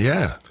week.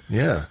 Yeah.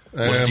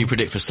 What did you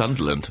predict for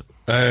Sunderland?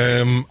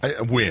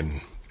 Win.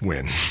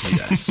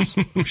 Yes,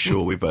 I'm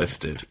sure we both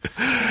did.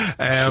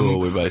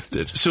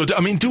 So,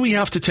 I mean, do we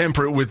have to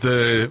temper it with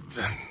the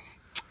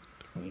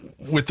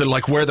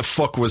like, where the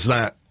fuck was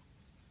that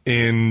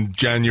in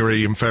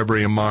January and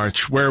February and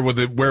March? Where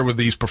were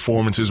these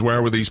performances?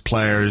 Where were these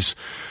players?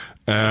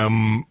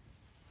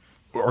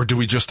 Or do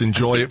we just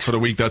enjoy it for the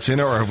week that's in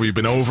it, or have we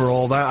been over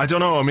all that? I don't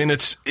know. I mean,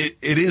 it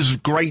is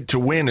great to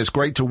win. It's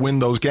great to win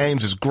those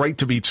games. It's great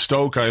to beat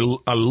Stoke. I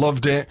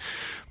loved it,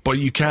 but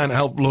you can't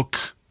help look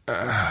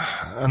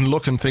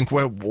and think,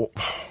 well,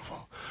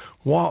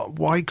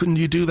 why couldn't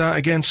you do that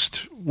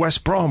against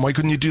West Brom? Why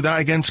couldn't you do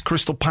that against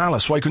Crystal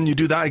Palace? Why couldn't you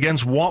do that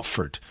against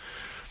Watford?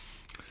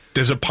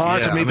 There's a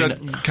part of me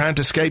that can't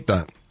escape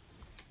that.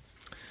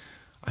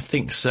 I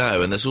think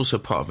so, and there's also a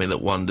part of me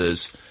that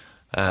wonders,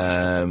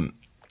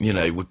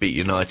 we beat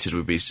United,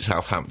 we beat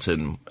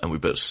Southampton, and we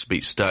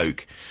beat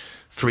Stoke.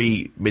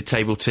 3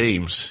 mid-table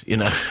teams,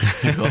 who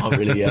aren't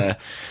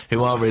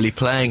really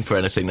playing for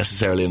anything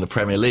necessarily in the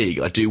Premier League.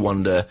 I do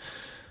wonder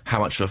how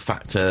much of a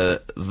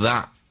factor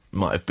that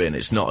might have been.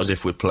 It's not as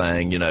if we're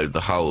playing,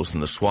 the Hulls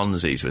and the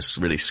Swanseas. We're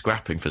really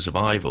scrapping for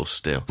survival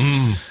still.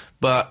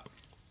 But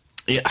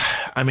Yeah,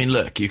 I mean,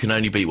 look, you can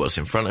only beat what's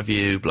in front of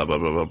you, blah, blah,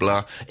 blah, blah,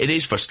 blah. It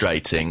is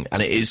frustrating,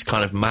 and it is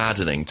kind of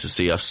maddening to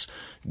see us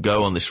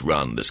go on this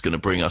run that's going to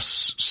bring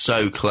us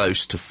so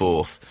close to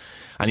fourth.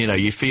 And, you know,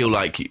 you feel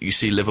like you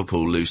see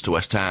Liverpool lose to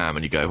West Ham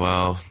and you go,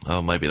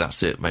 well, maybe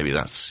that's it. Maybe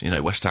that's, you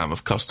know, West Ham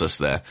have cost us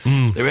there.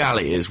 The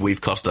reality is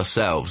we've cost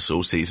ourselves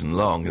all season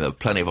long. There are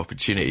plenty of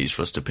opportunities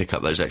for us to pick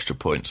up those extra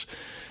points.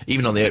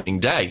 Even on the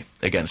opening day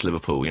against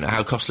Liverpool, you know,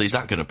 how costly is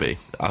that going to be?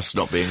 Us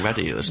not being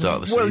ready at the start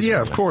of the season. Well,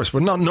 yeah, of course,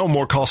 but no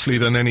more costly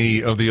than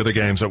any of the other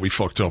games that we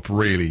fucked up,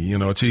 really. You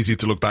know, it's easy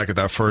to look back at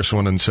that first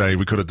one and say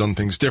we could have done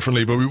things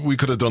differently, but we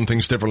could have done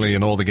things differently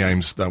in all the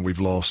games that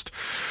we've lost.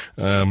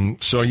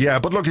 So, yeah,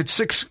 but look, it's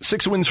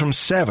six wins from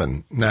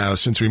 7 now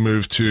since we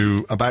moved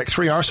to a back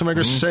three. Arsene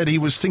Wenger said he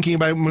was thinking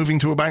about moving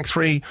to a back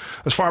three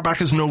as far back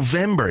as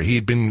November.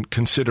 He'd been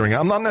considering it.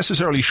 I'm not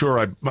necessarily sure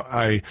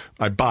I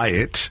buy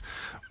it.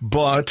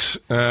 But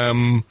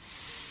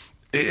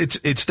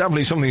it's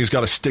definitely something he's got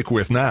to stick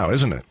with now,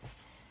 isn't it?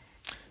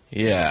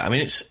 Yeah, I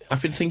mean,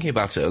 I've been thinking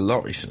about it a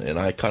lot recently, and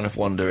I kind of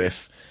wonder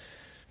if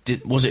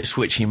was it a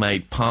switch he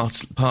made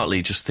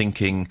partly just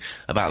thinking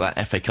about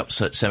that FA Cup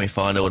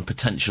semi-final and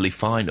potentially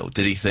final?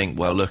 Did he think,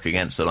 well, look,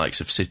 against the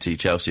likes of City,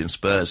 Chelsea and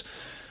Spurs,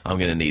 I'm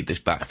going to need this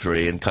back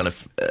three, and kind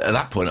of at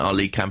that point our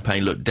league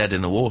campaign looked dead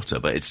in the water,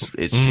 but it's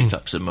picked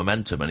up some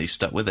momentum and he's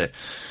stuck with it.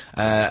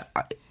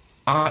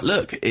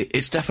 Look,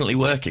 it's definitely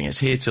working. It's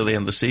here till the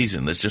end of the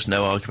season. There's just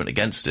no argument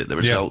against it. The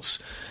results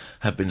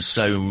have been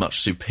so much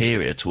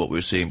superior to what we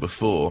were seeing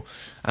before,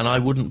 and I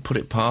wouldn't put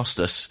it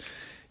past us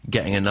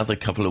getting another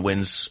couple of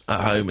wins at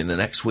home in the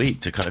next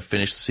week to kind of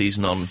finish the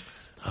season on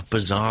a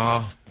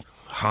bizarre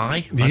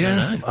high.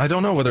 I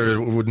don't know whether it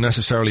would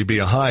necessarily be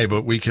a high,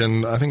 but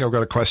I think I've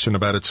got a question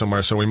about it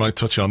somewhere, so we might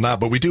touch on that.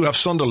 But we do have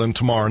Sunderland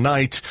tomorrow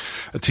night,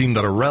 a team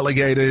that are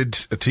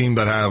relegated, a team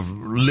that have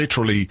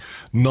literally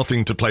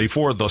nothing to play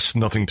for, thus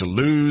nothing to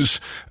lose.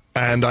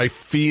 And I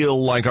feel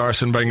like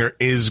Arsene Wenger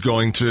is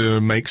going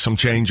to make some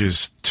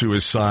changes to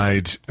his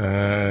side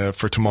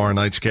for tomorrow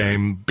night's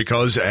game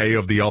because, A,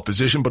 of the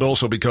opposition, but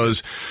also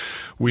because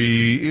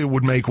it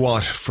would make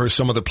for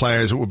some of the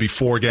players, it would be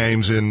 4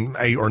 games in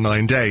 8 or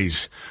 9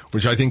 days,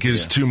 which I think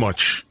is too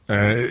much.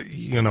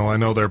 You know, I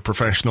know they're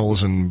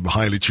professionals and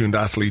highly tuned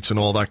athletes and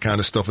all that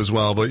kind of stuff as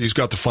well, but he's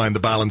got to find the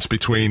balance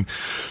between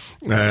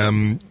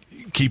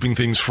keeping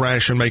things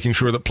fresh and making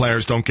sure that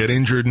players don't get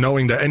injured,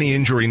 knowing that any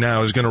injury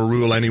now is going to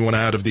rule anyone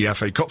out of the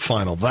FA Cup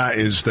final. That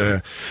is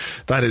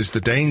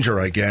the danger,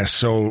 I guess.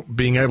 So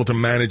being able to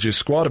manage his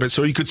squad a bit.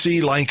 So you could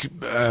see like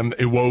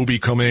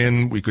Iwobi come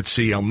in, we could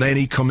see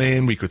Elneny come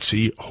in, we could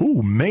see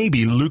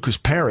maybe Lucas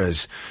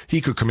Perez.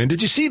 He could come in.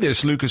 Did you see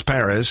this, Lucas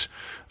Perez?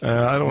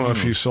 I don't know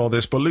if you saw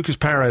this, but Lucas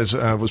Perez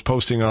was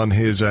posting on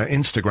his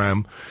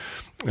Instagram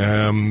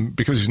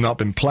because he's not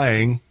been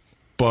playing.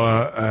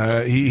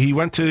 But he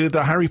went to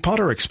the Harry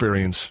Potter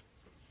experience.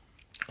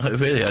 Oh,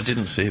 really? I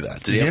didn't see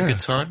that. Did he have a good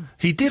time?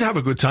 He did have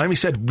a good time. He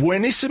said,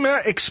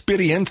 buenísima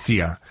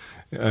experiencia.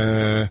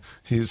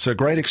 It's a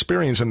great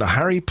experience in the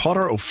Harry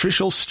Potter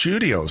official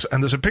studios.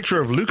 And there's a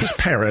picture of Lucas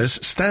Perez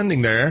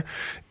standing there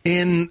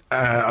in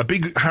a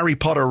big Harry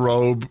Potter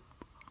robe.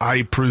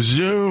 I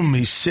presume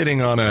he's sitting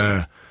on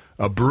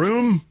a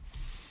broom.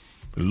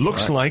 It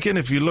looks like it.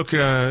 If you look,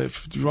 do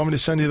you want me to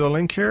send you the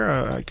link here?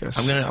 I guess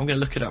I'm gonna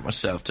look it up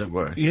myself. Don't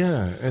worry.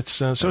 Yeah, it's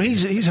so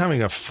he's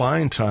having a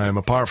fine time.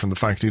 Apart from the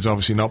fact he's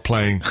obviously not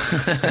playing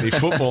any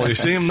football. You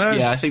see him there?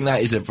 Yeah, I think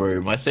that is a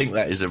broom.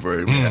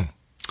 Yeah.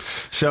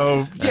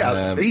 So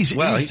he's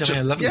having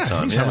a lovely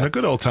time. He's having a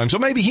good old time. So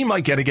maybe he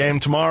might get a game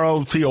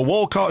tomorrow. Theo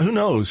Walcott, who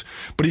knows?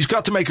 But he's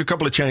got to make a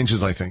couple of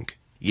changes, I think.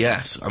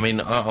 Yes, I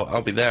mean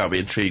I'll be there. I'll be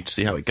intrigued to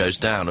see how it goes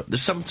down.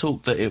 There's some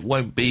talk that it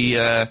won't be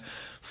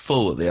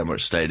full at the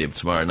Emirates Stadium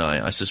tomorrow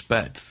night. I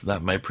suspect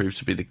that may prove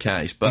to be the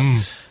case. But,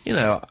 you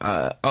know,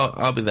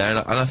 I'll be there.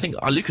 And I think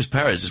Lucas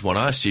Perez is one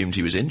I assumed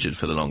he was injured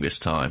for the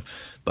longest time.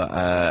 But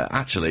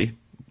actually,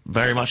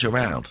 very much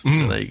around.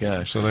 So there you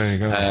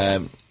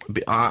go.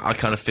 I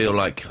kind of feel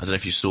like, I don't know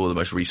if you saw the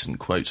most recent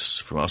quotes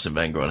from Arsene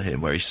Wenger on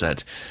him where he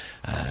said,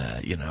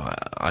 you know,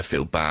 I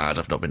feel bad.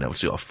 I've not been able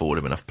to afford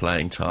him enough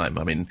playing time.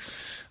 I mean,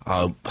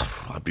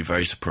 I'd be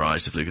very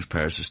surprised if Lucas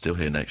Perez is still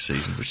here next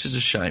season, which is a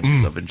shame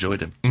because I've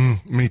enjoyed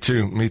him. Me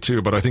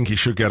too. But I think he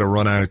should get a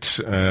run out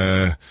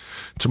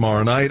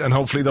tomorrow night, and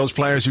hopefully those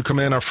players who come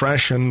in are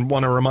fresh and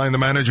want to remind the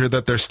manager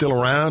that they're still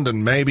around,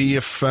 and maybe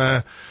if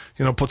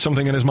put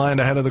something in his mind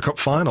ahead of the cup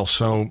final.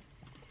 So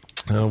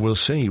we'll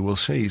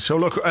see. So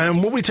look,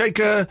 will we take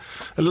a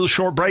little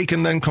short break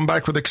and then come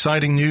back with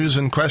exciting news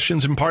and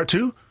questions in part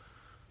 2?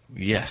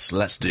 Yes,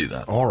 let's do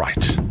that. All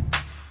right.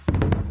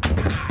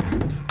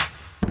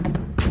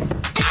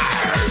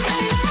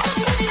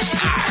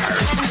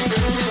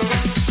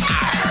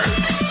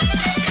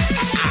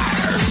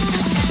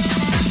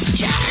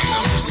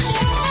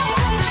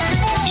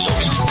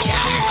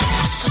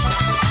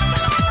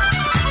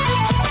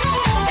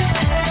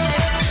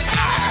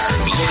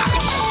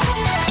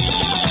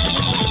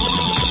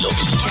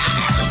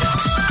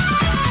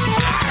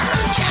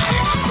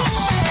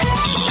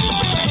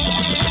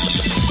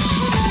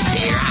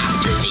 They're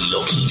after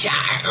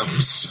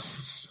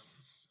Charms.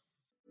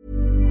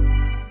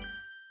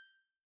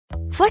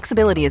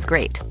 Flexibility is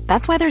great.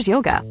 That's why there's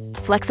yoga.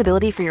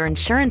 Flexibility for your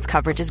insurance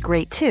coverage is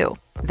great too.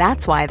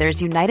 That's why there's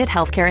United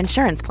Healthcare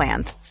Insurance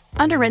Plans.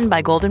 Underwritten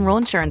by Golden Rule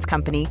Insurance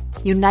Company,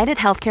 United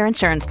Healthcare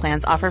Insurance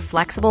Plans offer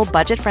flexible,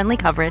 budget-friendly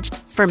coverage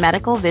for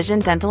medical, vision,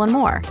 dental, and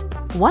more.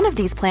 One of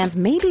these plans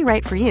may be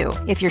right for you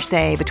if you're,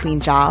 say, between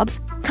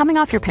jobs, coming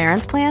off your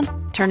parents' plan,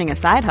 turning a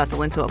side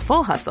hustle into a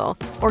full hustle,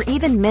 or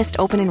even missed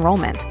open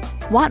enrollment.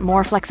 Want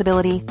more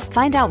flexibility?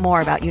 Find out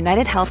more about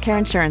United Healthcare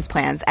Insurance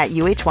Plans at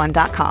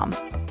uh1.com.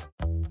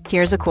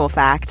 Here's a cool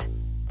fact.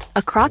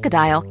 A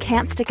crocodile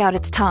can't stick out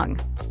its tongue.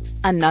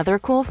 Another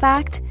cool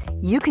fact,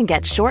 you can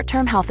get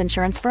short-term health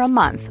insurance for a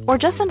month or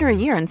just under a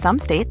year in some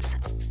states.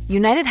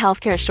 United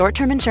Healthcare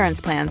short-term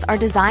insurance plans are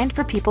designed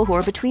for people who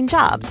are between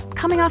jobs,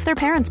 coming off their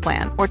parents'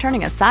 plan, or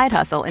turning a side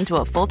hustle into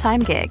a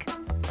full-time gig.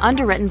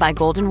 Underwritten by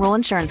Golden Rule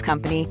Insurance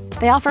Company,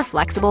 they offer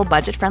flexible,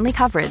 budget-friendly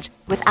coverage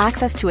with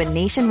access to a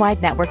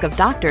nationwide network of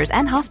doctors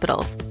and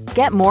hospitals.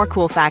 Get more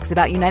cool facts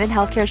about United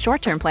Healthcare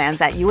short-term plans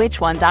at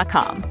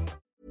uh1.com.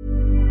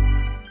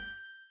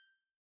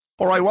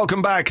 All right,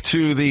 welcome back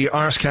to the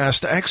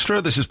Arscast Extra.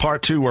 This is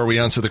part 2 where we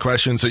answer the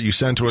questions that you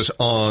sent to us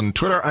on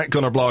Twitter at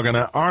Gunnerblog and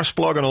at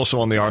Arsblog, and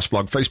also on the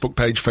Arsblog Facebook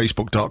page,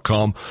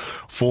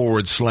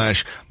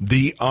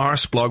 facebook.com/the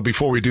Arsblog.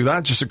 Before we do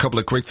that, just a couple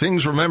of quick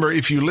things. Remember,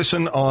 if you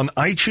listen on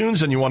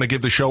iTunes and you want to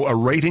give the show a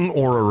rating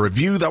or a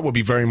review, that would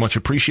be very much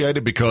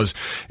appreciated because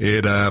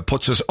it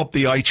puts us up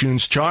the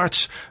iTunes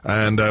charts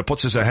and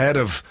puts us ahead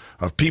of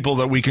people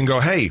that we can go,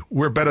 hey,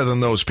 we're better than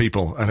those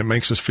people, and it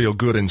makes us feel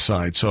good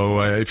inside. So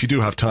if you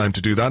do have time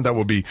to do that, that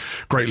would be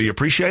greatly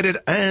appreciated.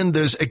 And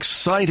there's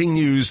exciting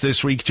news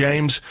this week,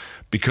 James,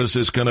 because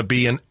there's going to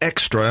be an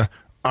extra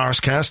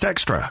Arscast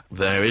Extra.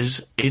 There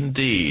is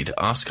indeed.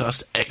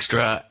 Arscast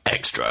Extra.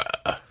 It's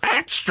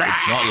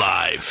not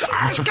live.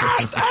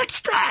 Arscast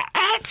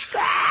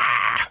Extra.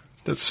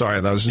 Sorry,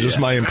 that was just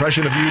my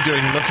impression of you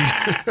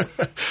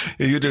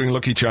doing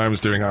Lucky Charms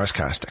doing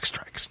Arscast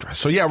Extra.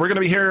 So yeah, we're going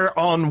to be here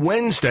on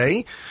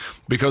Wednesday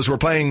because we're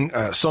playing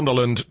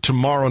Sunderland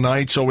tomorrow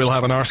night. So we'll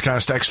have an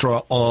Arscast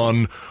Extra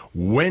on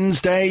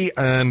Wednesday,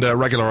 and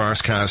regular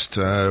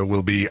Arscast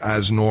will be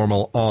as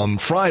normal on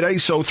Friday.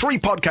 So 3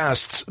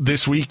 podcasts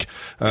this week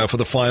for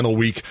the final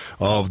week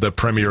of the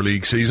Premier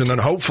League season,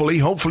 and hopefully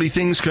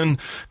things can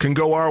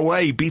go our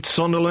way. Beat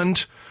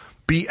Sunderland,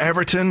 beat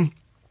Everton.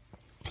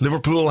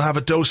 Liverpool have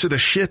a dose of the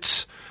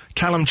shits.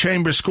 Callum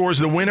Chambers scores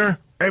the winner.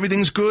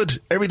 Everything's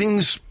good.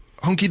 Everything's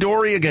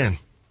hunky-dory again.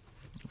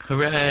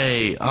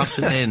 Hooray!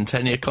 Arsenal in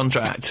 10-year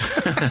contract.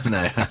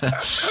 No.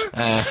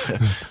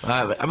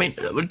 I mean,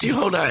 do you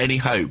hold out any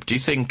hope? Do you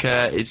think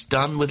it's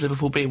done with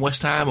Liverpool beating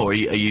West Ham, or do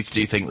you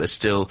think there's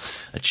still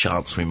a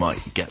chance we might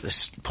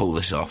pull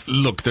this off?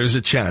 Look, there's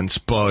a chance,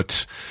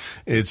 but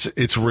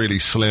it's really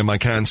slim. I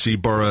can't see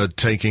Borough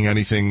taking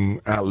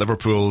anything at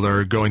Liverpool.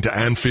 They're going to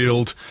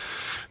Anfield.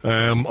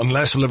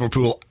 Unless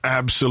Liverpool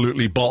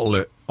absolutely bottle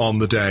it on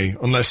the day,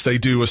 unless they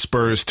do a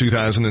Spurs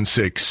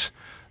 2006,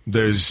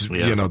 there's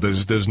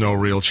no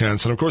real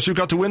chance. And of course, you've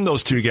got to win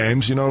those 2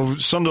 games. You know,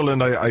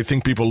 Sunderland, I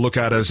think people look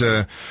at as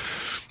a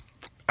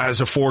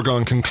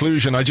foregone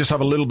conclusion. I just have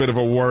a little bit of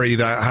a worry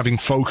that having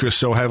focused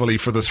so heavily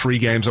for the 3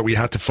 games that we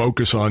had to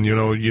focus on, you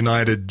know,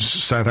 United,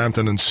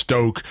 Southampton and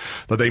Stoke,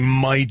 that they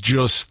might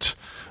just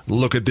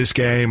look at this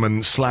game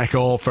and slack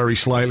off very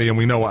slightly, and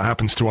we know what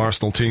happens to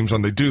Arsenal teams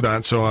when they do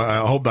that, so I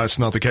hope that's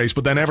not the case.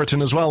 But then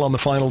Everton as well on the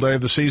final day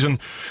of the season,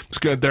 it's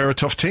good. They're a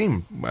tough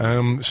team.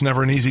 It's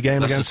never an easy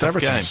game against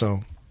Everton. Game.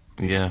 So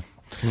yeah,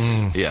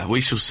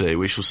 we shall see.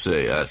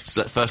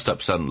 First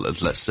up,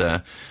 Sunderland. Let's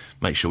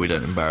make sure we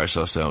don't embarrass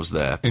ourselves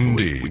there.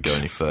 Indeed, we go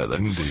any further.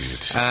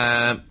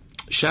 Indeed.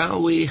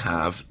 Shall we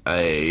have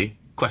a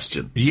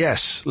question?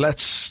 Yes,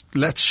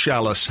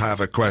 shall us have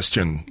a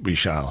question. We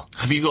shall.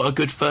 Have you got a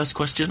good first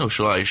question, or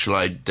shall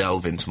I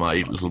delve into my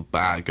little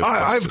bag of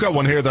questions? I've got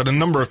one here that a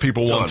number of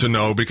people want to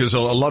know, because a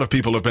lot of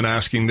people have been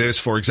asking this.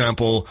 For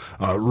example,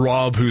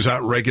 Rob, who's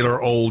at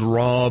regular old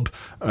Rob,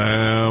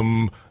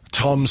 Tom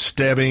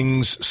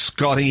Stebbings,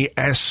 Scotty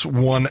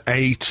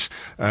S18,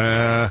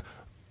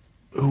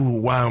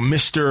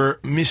 Mr.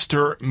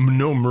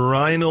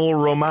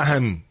 Marinal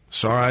Romahan.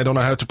 Sorry, I don't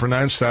know how to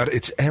pronounce that.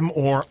 It's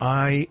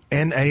Morinal.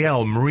 Mr.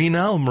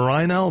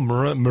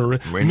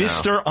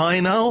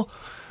 Einal.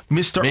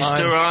 Mr.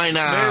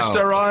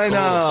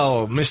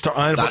 Einal.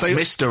 That's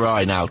Mr.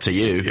 Einal to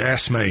you.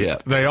 Yes, mate. Yeah.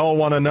 They all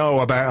want to know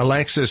about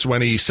Alexis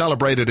when he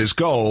celebrated his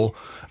goal.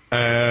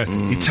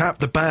 He tapped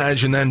the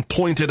badge and then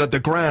pointed at the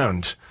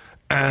ground.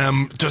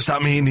 Does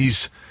that mean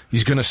he's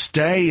going to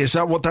stay? Is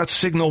that what that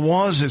signal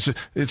was?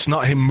 It's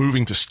not him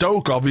moving to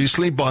Stoke,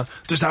 obviously, but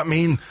does that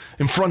mean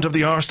in front of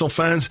the Arsenal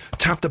fans,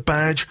 tap the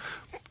badge?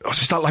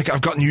 Is that like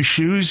I've got new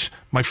shoes,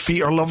 my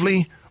feet are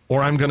lovely,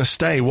 or I'm going to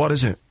stay? What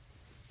is it?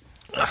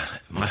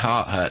 My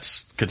heart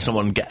hurts. Can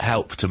someone get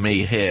help to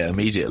me here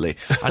immediately?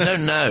 I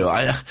don't know.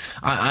 I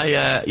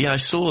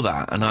saw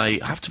that, and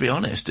I have to be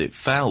honest, it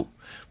felt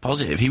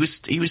positive. He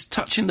was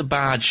touching the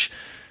badge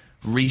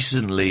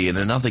recently in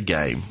another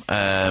game.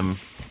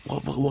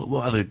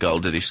 What other goal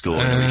did he score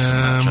in a recent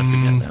match? I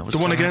forget now. The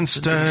one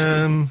against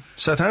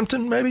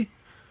Southampton, maybe?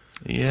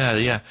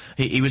 Yeah.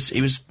 He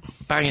was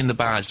banging the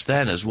badge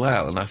then as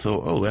well, and I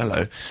thought, oh,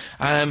 hello.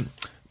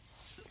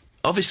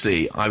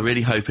 Obviously, I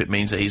really hope it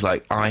means that he's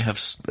like, I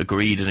have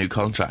agreed a new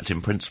contract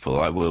in principle,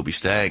 I will be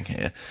staying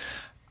here.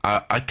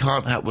 I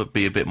can't help but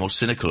be a bit more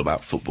cynical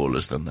about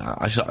footballers than that.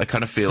 I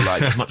kind of feel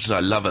like, as much as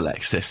I love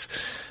Alexis,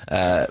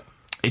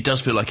 it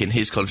does feel like in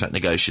his contract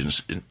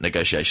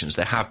negotiations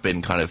there have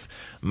been kind of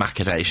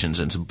machinations,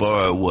 and to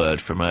borrow a word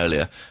from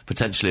earlier,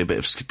 potentially a bit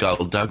of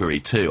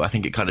skullduggery too. I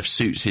think it kind of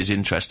suits his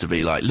interest to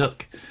be like,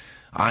 look,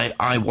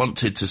 I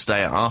wanted to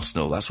stay at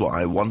Arsenal, that's what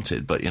I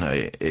wanted, but,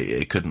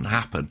 it couldn't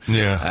happen.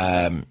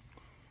 Yeah.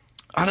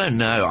 I don't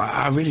know.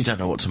 I really don't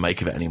know what to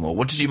make of it anymore.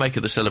 What did you make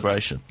of the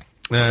celebration?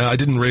 I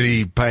didn't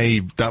really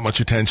pay that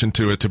much attention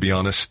to it, to be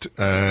honest.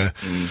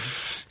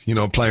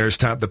 Players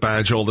tap the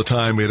badge all the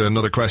time. We had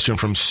another question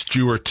from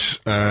Stuart,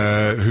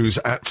 who's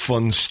at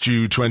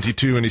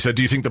FunStew22, and he said,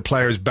 do you think the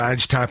players'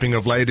 badge tapping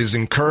of late is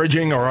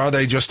encouraging, or are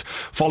they just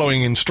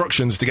following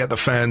instructions to get the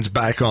fans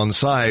back on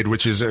side,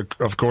 which is,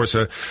 of course,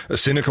 a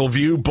cynical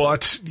view,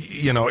 but,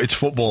 it's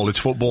football, it's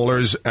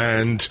footballers,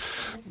 and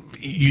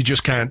you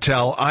just can't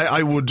tell.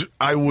 I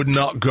would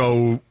not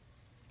go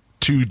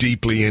too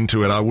deeply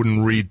into it. I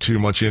wouldn't read too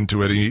much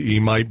into it. It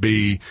might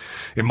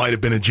have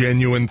been a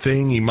genuine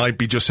thing. He might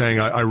be just saying,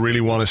 I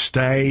really want to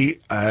stay.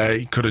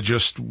 He could have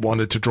just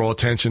wanted to draw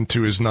attention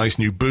to his nice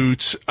new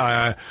boots.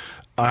 You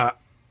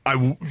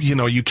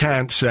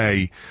can't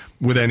say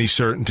with any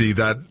certainty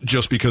that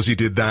just because he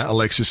did that,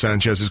 Alexis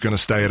Sanchez is going to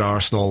stay at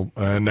Arsenal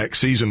next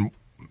season.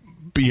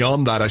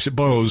 Beyond that, I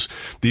suppose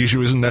the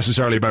issue isn't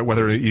necessarily about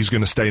whether he's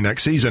going to stay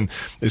next season,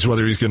 it's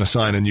whether he's going to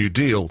sign a new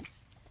deal.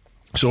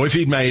 So if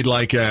he'd made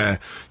like a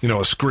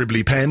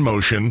scribbly pen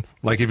motion,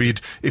 like if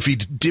he'd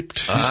dipped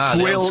his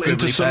quill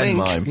into some ink,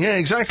 mime. Yeah,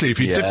 exactly. If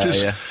he dipped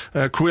his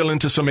quill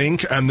into some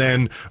ink and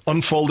then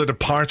unfolded a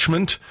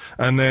parchment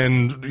and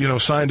then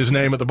signed his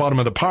name at the bottom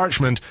of the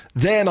parchment,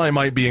 then I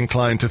might be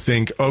inclined to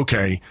think,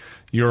 okay,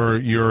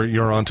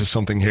 you're onto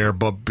something here.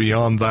 But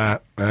beyond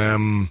that,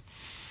 I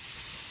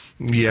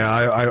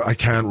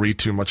can't read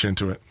too much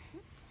into it.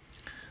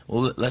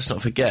 Well, let's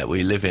not forget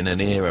we live in an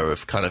era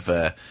of kind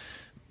of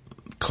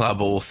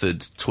club-authored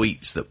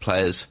tweets that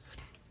players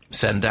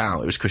send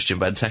out. It was Christian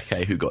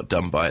Benteke who got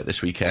done by it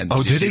this weekend.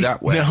 Oh, did you see he?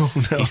 that? Where no.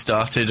 He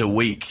started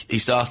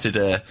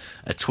a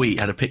tweet,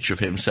 had a picture of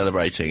him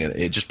celebrating, and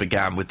it just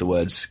began with the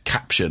words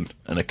caption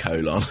and a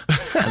colon.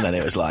 And then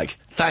it was like,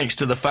 thanks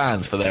to the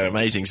fans for their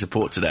amazing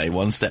support today,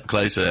 one step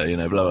closer,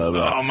 blah, blah,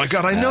 blah. Oh my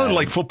God, I know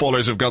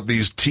footballers have got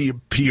these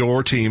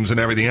PR teams and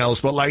everything else,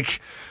 but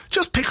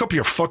just pick up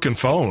your fucking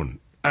phone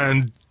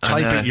and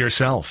type it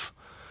yourself.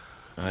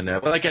 I know.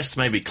 Well, I guess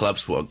maybe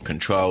clubs want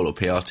control, or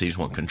PR teams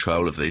want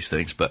control of these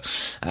things. But,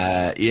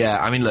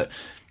 look,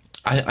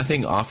 I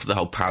think after the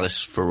whole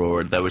Palace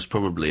furore, there was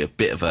probably a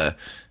bit of a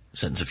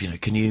sense of,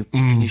 can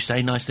you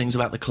say nice things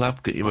about the club?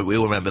 We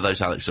all remember those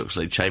Alex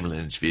Oxlade-Chamberlain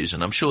interviews,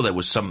 and I'm sure there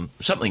was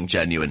something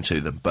genuine to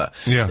them, but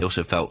they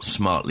also felt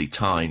smartly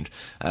timed.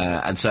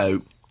 And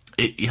so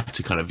you have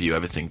to kind of view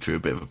everything through a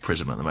bit of a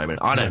prism at the moment.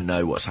 I don't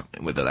know what's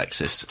happening with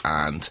Alexis,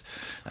 and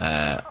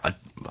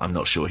I'm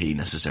not sure he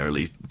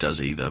necessarily does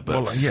either.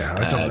 But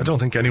I don't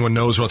think anyone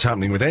knows what's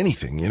happening with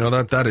anything.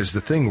 That is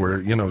the thing.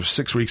 We're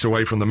 6 weeks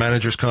away from the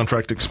manager's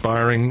contract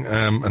expiring,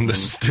 and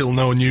there's still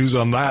no news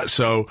on that.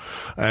 So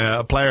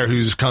a player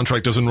whose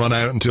contract doesn't run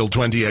out until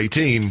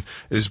 2018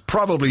 is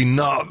probably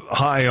not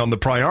high on the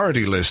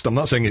priority list. I'm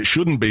not saying it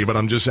shouldn't be, but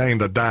I'm just saying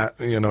that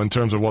in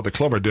terms of what the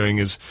club are doing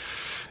is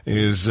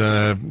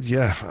I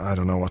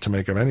don't know what to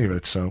make of any of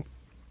it. So.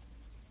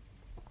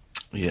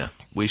 Yeah,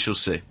 we shall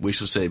see.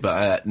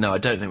 But no, I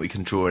don't think we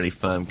can draw any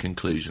firm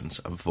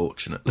conclusions,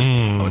 unfortunately.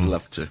 I would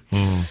love to.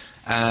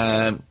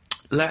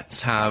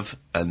 Let's have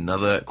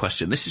another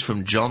question. This is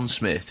from John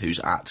Smith, who's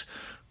at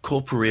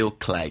Corporeal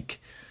Clegg.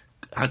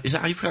 Is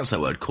that how you pronounce that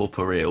word?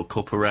 Corporeal?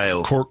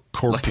 Corporeal.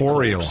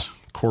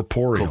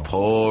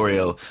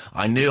 Corporeal.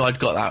 I knew I'd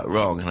got that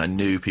wrong, and I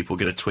knew people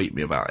were going to tweet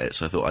me about it,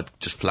 so I thought I'd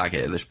just flag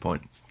it at this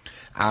point.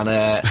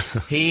 And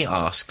he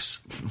asks,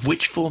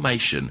 which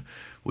formation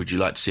would you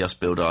like to see us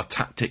build our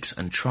tactics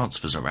and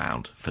transfers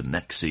around for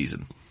next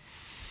season?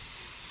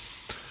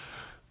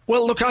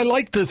 Well, look, I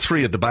like the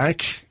three at the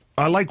back.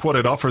 I like what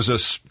it offers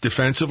us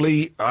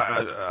defensively.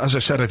 As I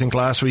said, I think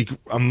last week,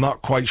 I'm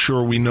not quite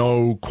sure we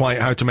know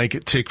quite how to make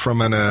it tick from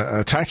an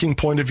attacking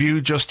point of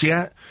view just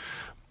yet.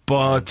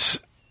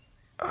 But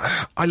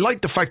I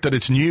like the fact that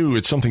it's new.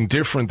 It's something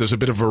different. There's a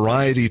bit of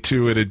variety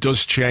to it. It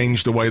does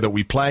change the way that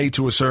we play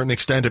to a certain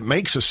extent. It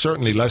makes us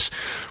certainly less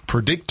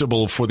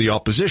predictable for the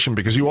opposition,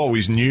 because you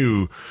always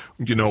knew,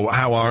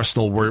 how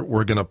Arsenal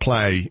were going to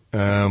play.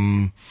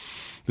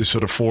 this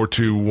sort of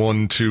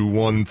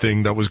 4-2-1-2-1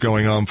 thing that was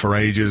going on for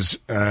ages.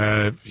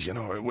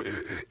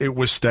 It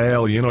was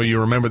stale. You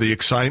remember the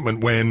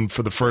excitement when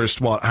for the first,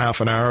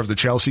 half an hour of the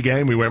Chelsea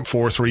game, we went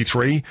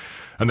 4-3-3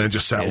 and then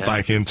just settled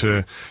back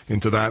into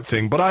that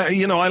thing. But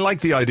I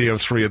like the idea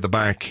of three at the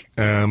back.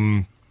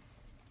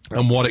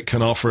 And what it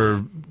can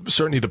offer,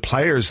 certainly the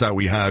players that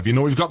we have.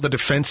 We've got the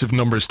defensive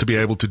numbers to be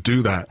able to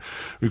do that.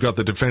 We've got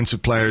the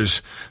defensive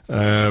players,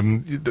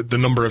 the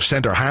number of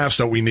centre halves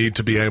that we need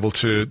to be able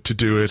to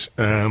do it.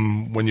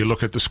 When you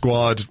look at the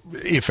squad,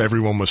 if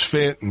everyone was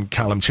fit and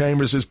Callum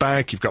Chambers is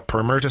back, you've got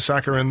Per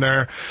Mertesacker in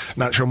there,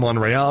 Nacho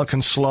Monreal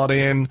can slot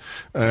in.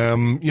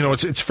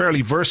 It's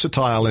fairly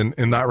versatile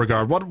in that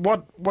regard.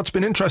 What's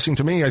been interesting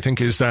to me, I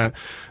think, is that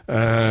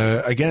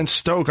against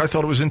Stoke, I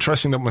thought it was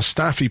interesting that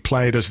Mustafi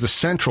played as the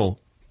central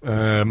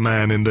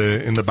man in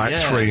the back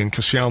three, and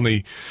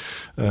Koscielny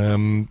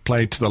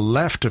played to the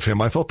left of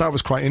him. I thought that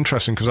was quite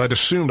interesting because I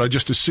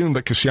just assumed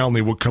that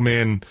Koscielny would come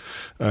in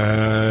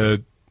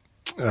as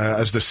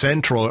the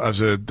central, as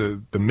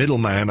the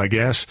middleman, I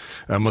guess.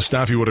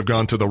 Mustafi would have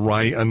gone to the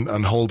right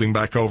and holding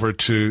back over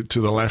to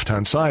the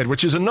left-hand side,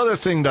 which is another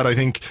thing that I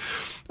think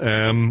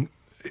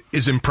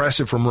is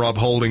impressive from Rob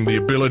Holding, the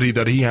ability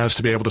that he has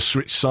to be able to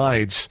switch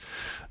sides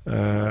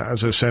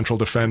as a central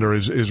defender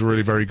is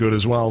really very good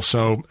as well.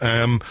 So,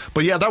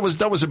 but yeah, that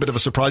was a bit of a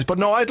surprise. But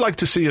no, I'd like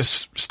to see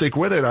us stick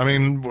with it. I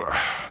mean,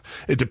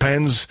 it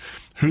depends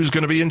who's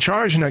going to be in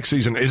charge next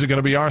season. Is it going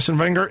to be Arsene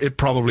Wenger? It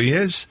probably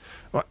is.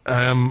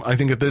 I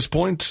think at this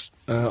point,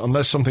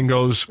 unless something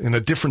goes in a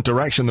different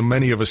direction than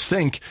many of us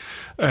think,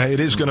 it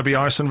is going to be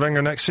Arsene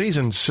Wenger next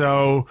season.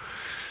 So,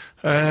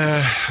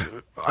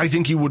 I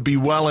think he would be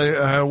well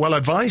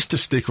advised to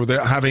stick with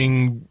it,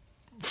 having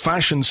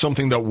fashioned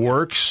something that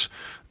works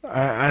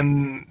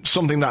and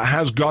something that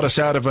has got us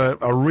out of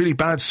a really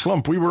bad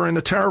slump. We were in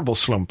a terrible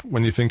slump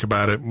when you think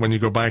about it, when you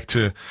go back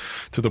to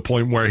the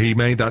point where he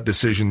made that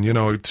decision,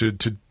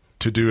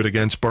 to do it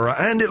against Borough.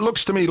 And it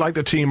looks to me like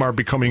the team are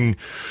becoming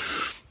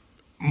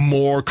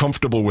more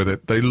comfortable with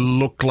it. They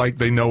look like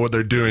they know what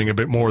they're doing a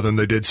bit more than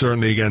they did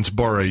certainly against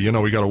Borough.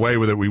 We got away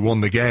with it, we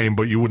won the game,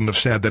 but you wouldn't have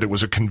said that it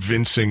was a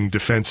convincing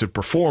defensive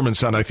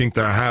performance, and I think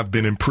there have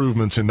been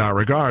improvements in that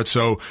regard.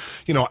 So,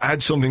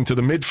 add something to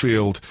the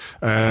midfield,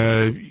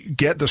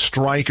 get the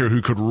striker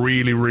who could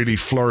really, really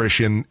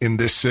flourish in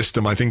this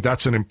system. I think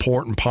that's an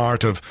important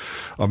part of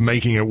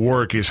making it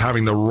work, is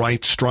having the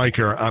right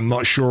striker. I'm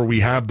not sure we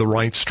have the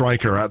right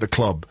striker at the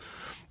club.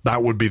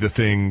 That would be the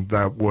thing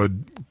that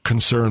would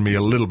concern me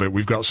a little bit.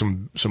 We've got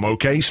some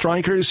okay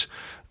strikers,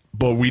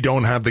 but we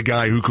don't have the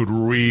guy who could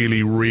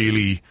really,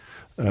 really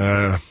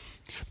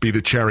be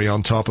the cherry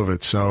on top of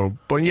it. So,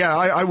 but yeah,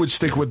 I would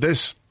stick with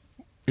this.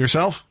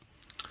 Yourself?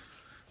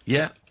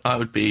 Yeah, I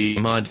would be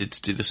minded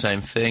to do the same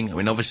thing. I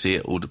mean, obviously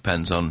it all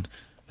depends on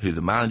who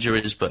the manager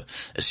is, but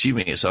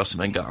assuming it's Arsene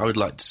Wenger, I would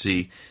like to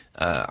see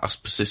us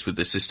persist with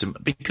this system,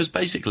 because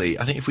basically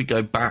I think if we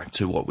go back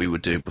to what we were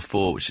doing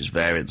before, which is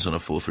variants on a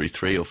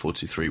 4-3-3 or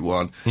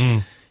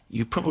 4-2-3-1,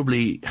 you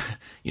probably,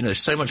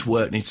 so much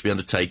work needs to be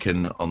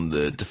undertaken on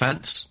the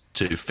defence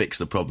to fix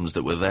the problems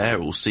that were there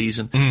all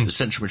season. The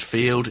central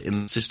midfield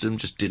in the system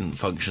just didn't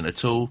function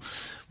at all,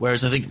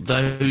 whereas I think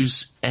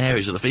those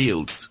areas of the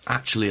field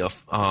actually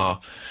are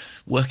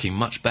working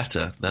much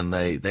better than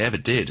they ever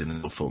did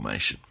in the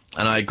formation.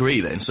 And I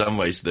agree that in some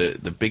ways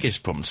the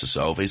biggest problem to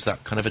solve is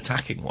that kind of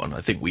attacking one. I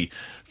think we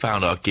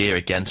found our gear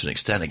again to an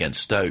extent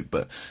against Stoke,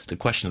 but the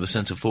question of the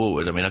centre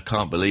forward, I mean, I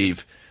can't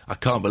believe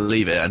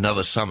it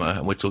another summer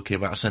and we're talking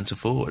about a centre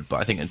forward.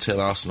 But I think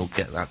until Arsenal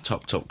get that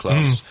top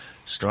class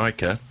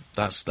striker,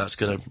 that's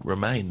going to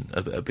remain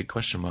a big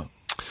question mark.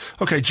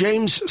 Okay,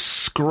 James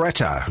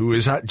Scretta, who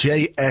is at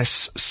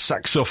JS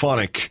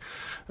Saxophonic.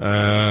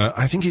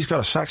 I think he's got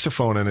a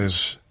saxophone in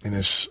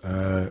his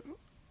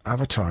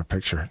avatar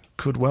picture.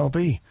 Could well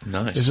be.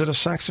 Nice. Is it a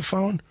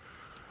saxophone?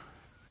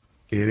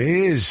 It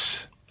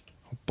is.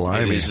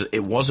 Blimey.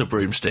 It was a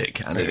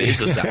broomstick, and it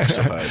is a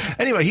saxophone.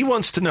 Anyway, he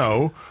wants to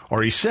know,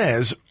 or he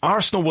says,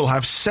 Arsenal will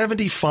have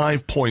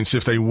 75 points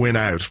if they win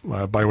out,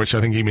 by which I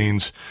think he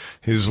means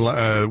his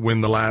win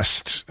the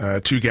last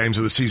 2 games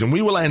of the season.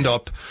 We will end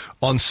up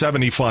on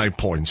 75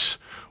 points.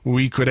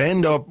 We could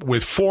end up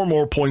with 4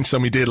 more points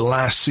than we did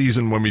last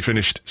season when we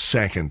finished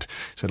second.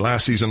 He said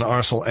last season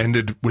Arsenal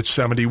ended with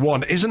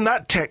 71. Isn't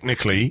that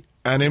technically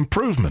an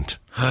improvement?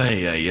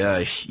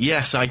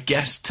 Yes, I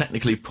guess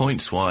technically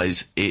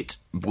points-wise it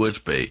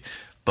would be.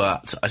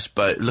 But I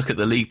suppose look at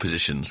the league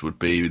positions would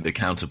be the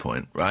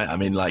counterpoint, right? I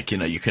mean,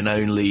 you can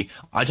only...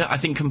 I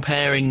think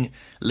comparing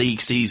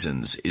league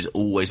seasons is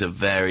always a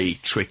very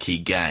tricky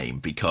game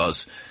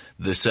because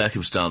the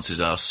circumstances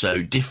are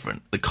so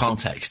different. The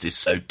context is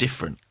so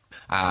different.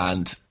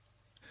 And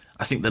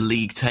I think the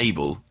league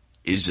table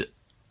is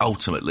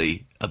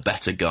ultimately a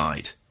better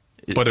guide.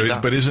 But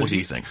isn't, what do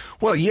you think?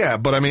 Well, yeah,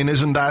 but I mean,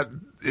 isn't that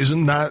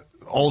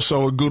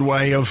also a good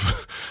way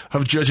of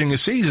judging a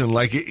season.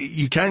 Like,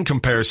 you can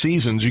compare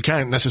seasons. You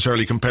can't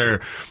necessarily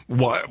compare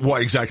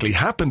what exactly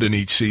happened in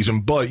each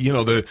season, but, you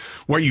know,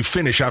 where you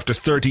finish after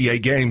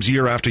 38 games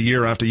year after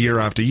year after year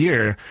after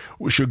year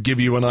should give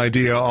you an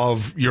idea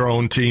of your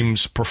own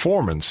team's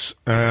performance.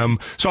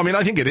 So, I mean,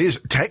 I think it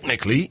is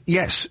technically,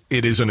 yes,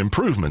 it is an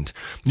improvement.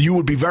 You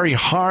would be very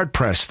hard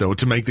pressed, though,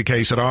 to make the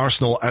case that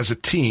Arsenal as a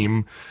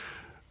team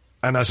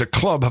and as a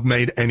club have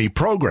made any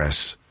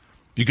progress.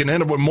 You can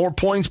end up with more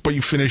points, but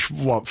you finish,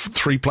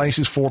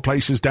 4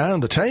 places down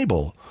the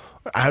table,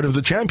 out of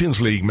the Champions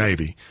League,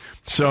 maybe.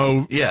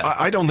 So, yeah.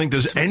 I don't think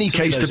there's any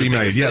case to be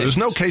made. Yeah, there's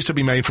no case to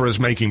be made for us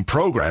making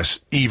progress,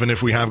 even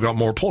if we have got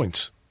more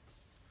points.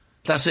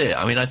 That's it.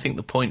 I mean, I think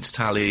the points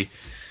tally,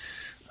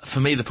 for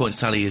me, the points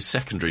tally is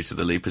secondary to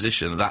the league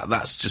position.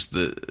 That's just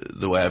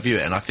the way I view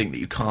it. And I think that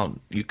you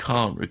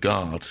can't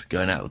regard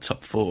going out of the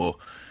top 4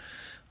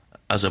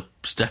 as a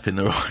step in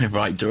the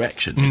right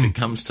direction if it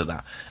comes to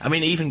that. I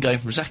mean, even going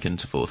from second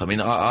to fourth. I mean,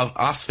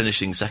 us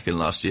finishing second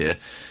last year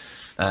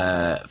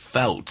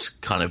felt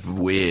kind of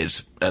weird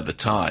at the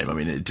time. I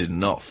mean, it did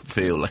not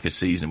feel like a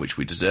season in which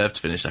we deserved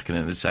to finish second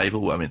in the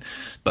table. I mean,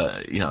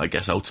 but, you know, I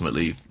guess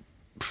ultimately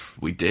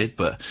we did,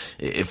 but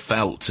it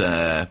felt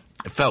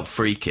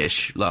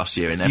freakish last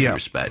year in every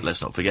respect.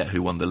 Let's not forget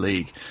who won the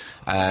league.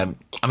 I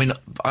mean,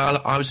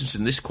 I was interested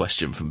in this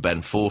question from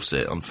Ben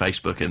Fawcett on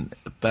Facebook, and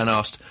Ben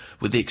asked,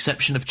 with the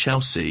exception of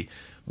Chelsea,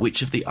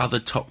 which of the other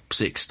top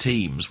 6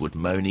 teams would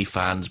Moni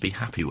fans be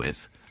happy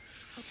with?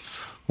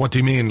 What do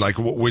you mean? Like,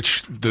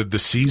 which, the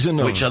season?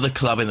 Which other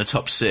club in the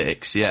top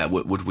 6,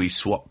 would we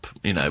swap,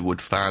 you know,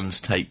 would fans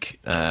take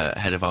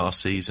ahead of our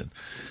season?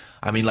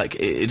 I mean, like,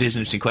 it is an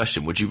interesting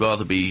question. Would you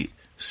rather be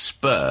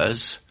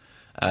Spurs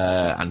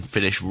and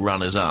finish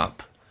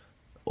runners-up,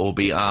 or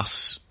be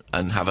us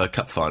and have a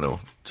cup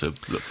final to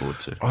look forward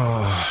to?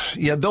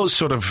 Yeah, those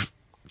sort of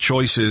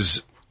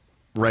choices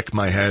wreck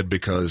my head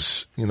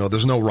because, you know,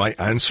 there's no right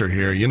answer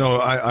here. You know,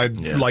 I'd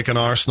like an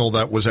Arsenal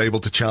that was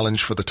able to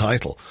challenge for the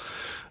title.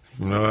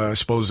 You know, I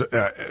suppose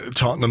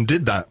Tottenham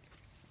did that.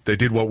 They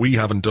did what we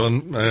haven't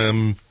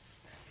done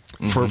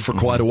for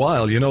quite a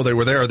while. You know, they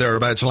were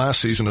thereabouts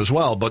last season as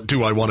well. But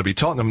do I want to be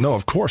Tottenham? No,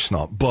 of course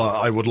not. But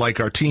I would like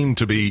our team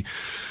to be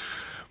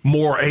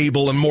more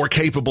able and more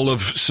capable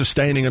of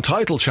sustaining a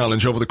title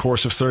challenge over the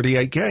course of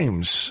 38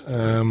 games.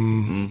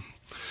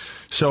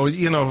 So,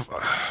 you know,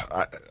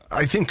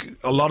 I think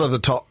a lot of the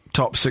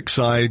top 6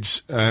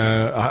 sides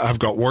have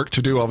got work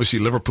to do. Obviously,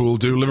 Liverpool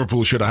do.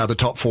 Liverpool should have had the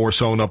top 4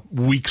 sewn up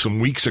weeks and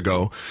weeks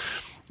ago.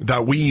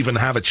 That we even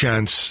have a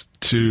chance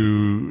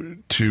to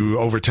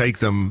overtake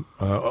them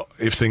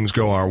if things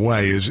go our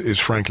way is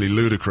frankly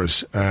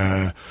ludicrous,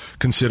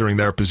 considering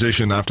their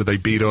position after they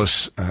beat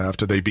us,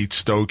 after they beat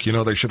Stoke. You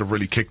know, they should have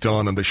really kicked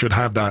on, and they should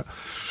have that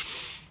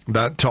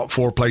top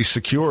 4 place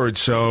secured.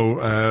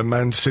 So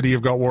Man City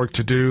have got work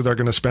to do. They're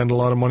going to spend a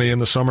lot of money in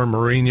the summer.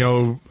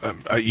 Mourinho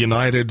at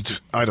United,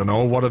 I don't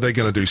know, what are they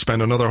going to do?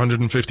 Spend another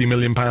 £150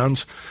 million?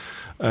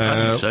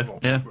 I think so,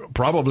 yeah.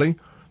 Probably.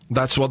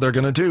 That's what they're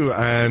going to do,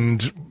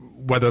 and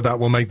whether that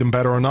will make them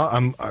better or not,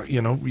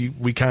 you know,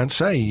 we can't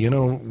say. You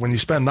know, when you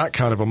spend that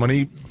kind of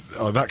money,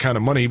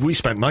 we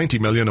spent 90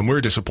 million and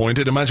we're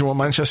disappointed. Imagine what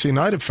Manchester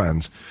United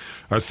fans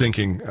are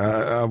thinking,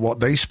 what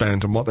they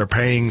spent and what they're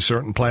paying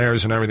certain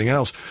players and everything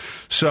else.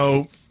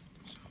 So,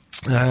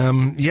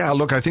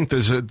 look, I think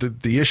there's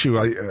the issue.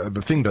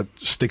 The thing that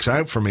sticks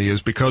out for me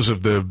is because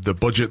of the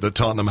budget that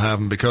Tottenham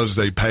have, and because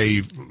they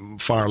pay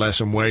far less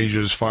in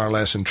wages, far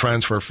less in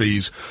transfer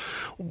fees,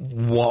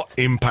 what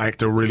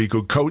impact a really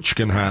good coach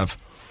can have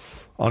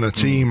on a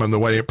team and the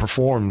way it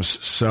performs.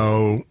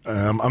 So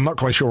I'm not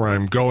quite sure where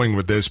I'm going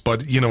with this,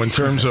 but you know, in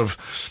terms of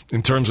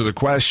the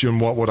question,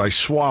 what would I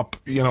swap?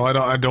 You know,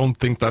 I don't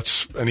think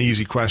that's an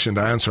easy question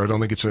to answer. I don't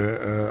think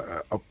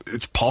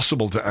it's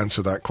possible to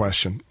answer that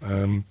question.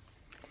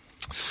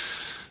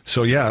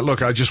 So yeah,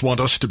 look, I just want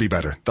us to be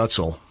better. That's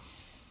all.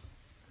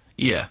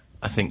 Yeah,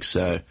 I think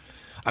so.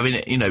 I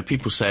mean, you know,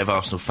 people say of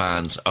Arsenal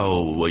fans,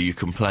 oh, well, you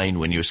complained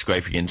when you were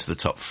scraping into the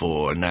top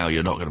 4 and now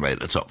you're not going to make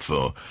the top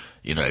 4.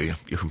 You know,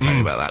 you're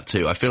complaining about that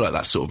too. I feel like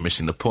that's sort of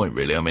missing the point,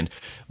 really. I mean,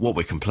 what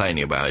we're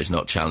complaining about is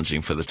not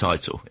challenging for the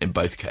title in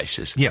both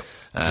cases. Yeah.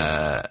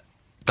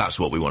 That's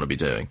what we want to be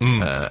doing.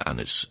 And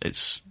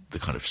it's the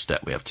kind of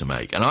step we have to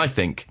make. And I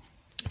think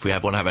if we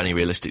want to have any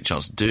realistic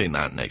chance of doing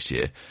that next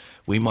year,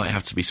 we might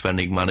have to be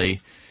spending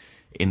money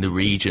in the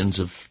regions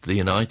of the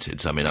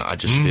Uniteds. I mean, I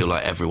just feel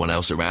like everyone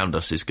else around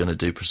us is going to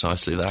do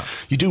precisely that.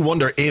 You do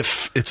wonder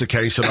if it's a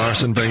case that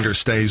Arsene Wenger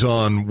stays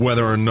on,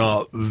 whether or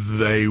not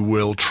they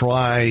will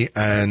try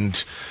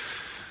and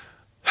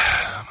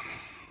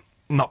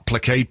not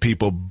placate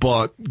people,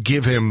 but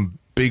give him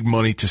big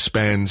money to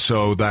spend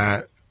so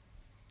that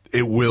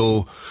it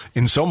will,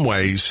 in some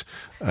ways,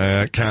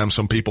 calm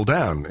some people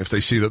down. If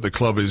they see that the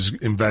club is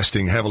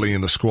investing heavily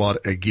in the squad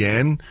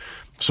again,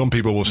 some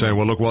people will say,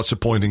 well, look, what's the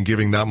point in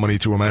giving that money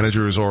to a manager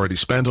who's already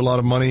spent a lot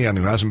of money and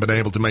who hasn't been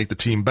able to make the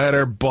team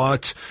better?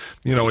 But,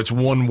 you know, it's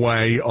one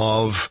way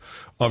of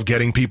of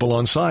getting people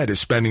on side is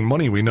spending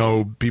money. We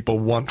know people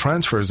want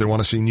transfers. They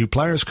want to see new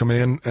players come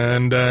in.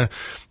 And,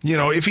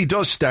 if he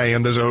does stay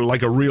and there's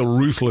a real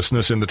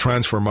ruthlessness in the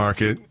transfer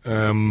market,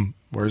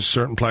 whereas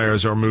certain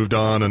players are moved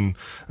on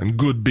and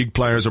good big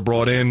players are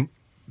brought in,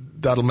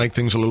 that'll make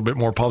things a little bit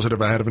more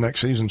positive ahead of next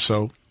season.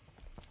 So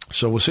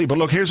we'll see. But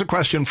look, here's a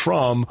question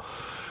from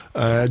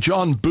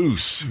John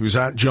Booth, who's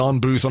at John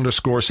Booth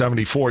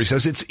 _74. He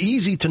says, it's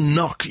easy to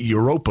knock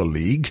Europa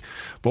League,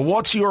 but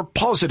what's your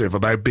positive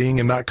about being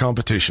in that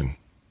competition?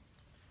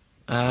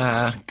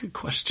 Good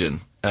question.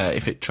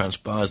 If it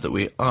transpires that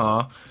we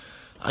are,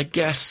 I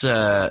guess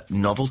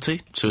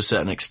novelty to a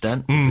certain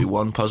extent would be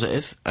one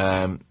positive.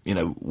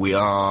 We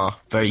are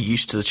very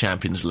used to the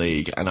Champions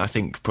League, and I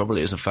think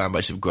probably as a fan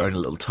base have grown a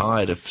little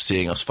tired of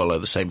seeing us follow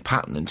the same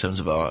pattern in terms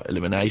of our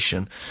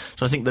elimination.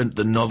 So I think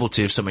the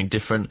novelty of something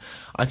different.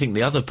 I think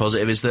the other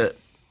positive is that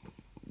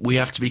we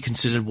have to be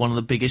considered one of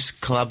the biggest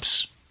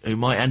clubs who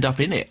might end up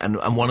in it, and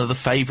one of the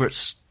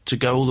favourites to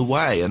go all the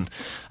way. And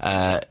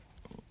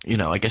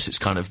I guess it's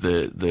kind of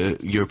the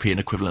European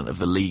equivalent of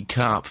the League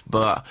Cup,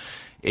 but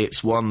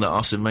it's one that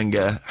Arsene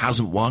Wenger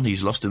hasn't won.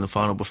 He's lost in the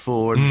final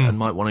before and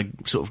might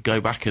want to sort of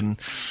go back and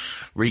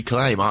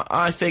reclaim.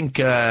 I think,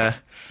 I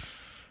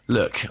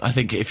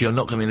think if you're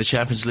not going to be in the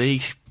Champions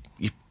League,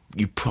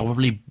 you're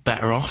probably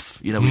better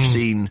off. We've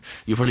seen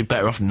you're probably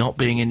better off not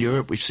being in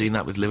Europe. We've seen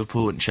that with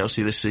Liverpool and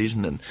Chelsea this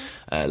season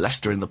and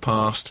Leicester in the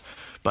past.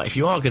 But if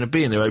you are going to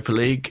be in the Europa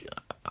League,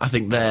 I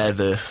think they're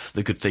the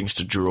good things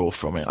to draw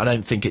from it. I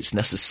don't think it's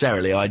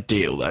necessarily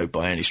ideal, though,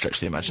 by any stretch of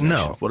the imagination.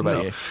 No. What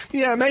about you?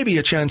 Yeah, maybe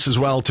a chance as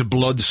well to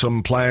blood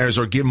some players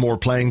or give more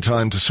playing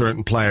time to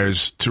certain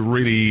players to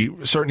really,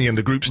 certainly in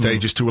the group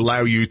stages, to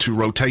allow you to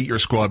rotate your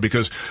squad.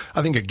 Because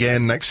I think,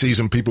 again, next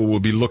season people will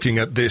be looking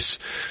at this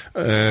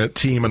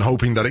team and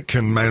hoping that it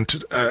can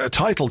mount a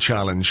title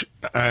challenge.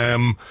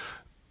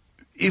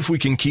 If we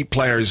can keep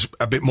players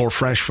a bit more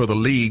fresh for the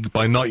league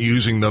by not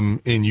using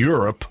them in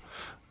Europe,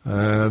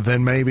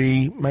 then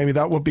maybe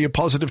that would be a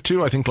positive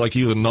too. I think, like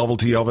you, the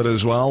novelty of it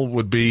as well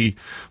would be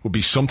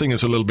something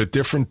that's a little bit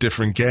different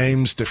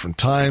games, different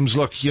times.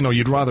 Look,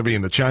 you'd rather be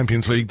in the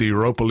Champions League. The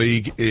Europa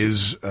League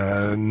is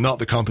not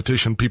the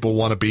competition people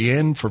want to be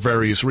in for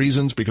various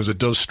reasons, because it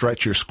does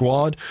stretch your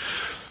squad.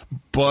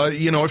 But,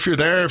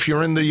 if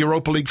you're in the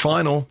Europa League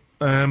final,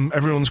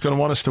 everyone's going to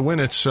want us to win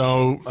it.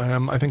 So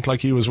I think,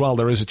 like you as well,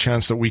 there is a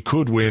chance that we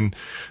could win.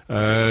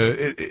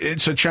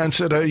 It's a chance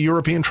at a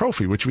European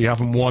trophy, which we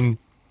haven't won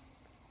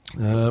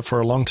for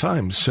a long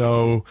time.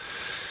 So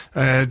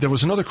there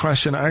was another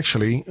question,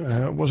 actually.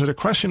 Was it a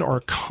question or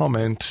a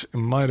comment? It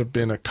might have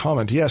been a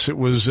comment. Yes, it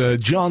was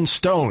John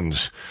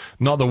Stones,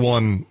 not the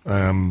one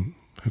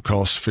who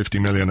cost 50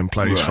 million and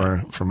plays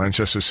for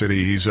Manchester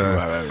City. He's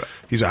a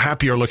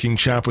happier looking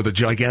chap with a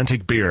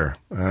gigantic beer.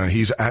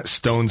 He's at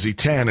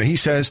Stonesy10, and he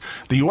says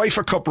the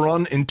UEFA Cup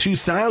run in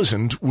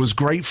 2000 was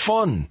great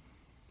fun.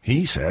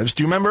 He says,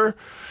 do you remember?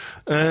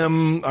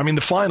 The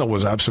final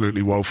was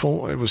absolutely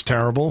woeful. It was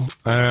terrible.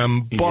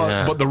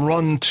 But the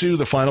run to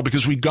the final,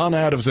 because we'd gone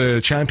out of the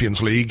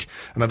Champions League,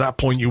 and at that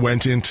point you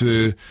went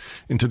into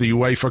the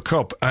UEFA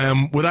Cup.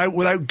 Without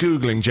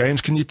Googling, James,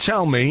 can you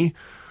tell me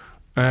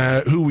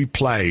who we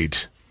played?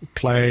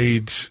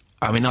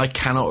 I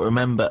cannot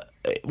remember.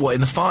 What,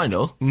 in the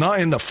final? Not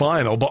in the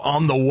final, but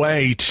on the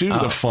way to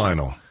the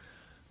final.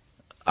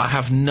 I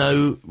have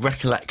no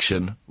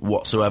recollection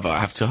whatsoever. I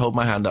have to hold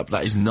my hand up.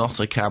 That is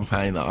not a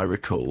campaign that I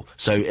recall.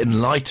 So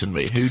enlighten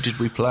me. Who did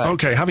we play?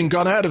 Okay, having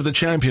got out of the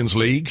Champions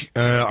League,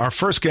 our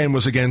first game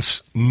was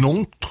against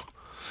Nantes,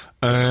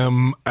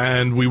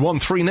 and we won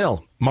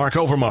 3-0. Mark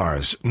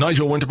Overmars,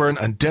 Nigel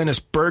Winterburn and Dennis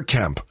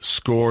Bergkamp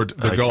scored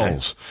the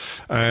goals.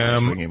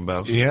 Ringing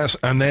bells. Yes,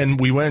 and then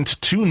we went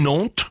to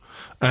Nantes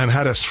and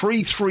had a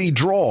 3-3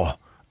 draw.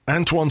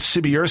 Antoine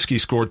Sibierski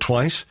scored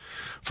twice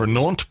for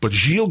Nantes, but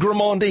Gilles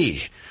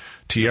Grimandi,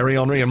 Thierry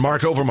Henry and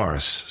Mark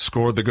Overmars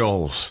scored the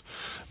goals.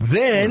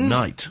 Then, what a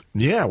night.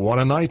 Yeah, what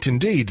a night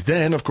indeed.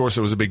 Then, of course,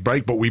 there was a big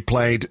break, but we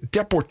played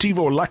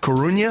Deportivo La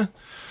Coruña.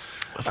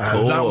 Of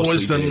course, that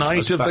was the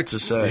night of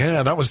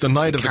that was the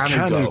night of the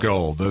Kanu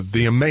goal,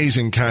 the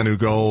amazing Kanu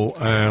goal,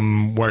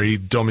 where he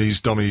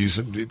dummies,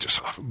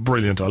 just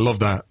brilliant. I love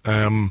that.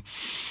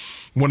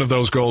 One of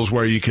those goals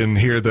where you can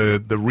hear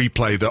the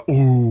replay,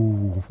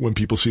 when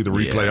people see the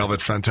replay of it.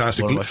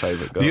 Fantastic. One of my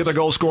favourite goals. The other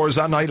goal scorers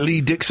that night, Lee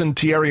Dixon,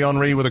 Thierry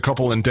Henry with a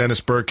couple, and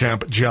Dennis Bergkamp.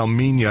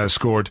 Jalminha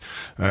scored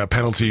a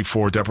penalty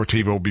for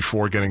Deportivo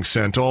before getting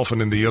sent off.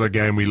 And in the other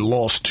game, we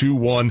lost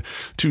 2-1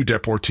 to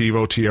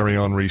Deportivo, Thierry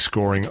Henry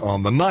scoring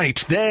on the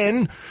night.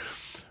 Then,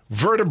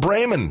 Werder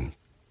Bremen.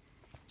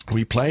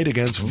 We played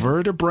against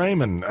Werder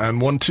Bremen and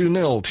won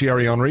 2-0.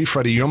 Thierry Henry,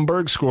 Freddie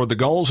Ljungberg scored the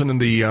goals, and in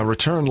the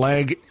return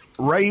leg,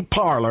 Ray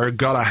Parlour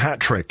got a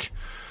hat-trick,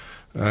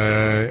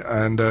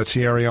 and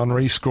Thierry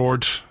Henry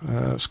scored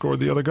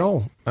the other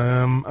goal.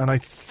 And I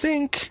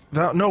think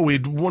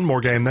we'd one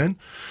more game then,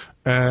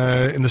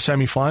 in the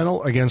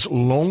semi-final against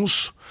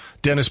Lens.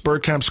 Dennis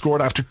Bergkamp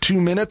scored after 2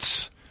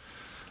 minutes.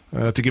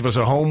 to give us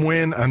a home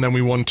win, and then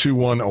we won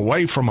 2-1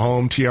 away from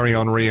home. Thierry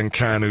Henry and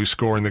Kanu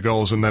scoring the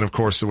goals, and then of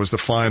course there was the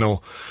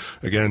final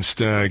against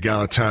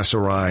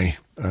Galatasaray,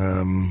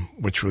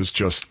 which was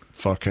just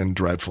fucking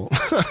dreadful.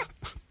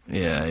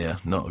 Yeah,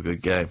 not a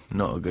good game.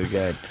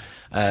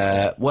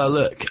 Well,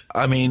 look,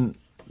 I mean,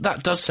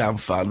 that does sound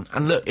fun,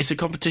 and look, it's a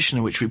competition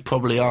in which we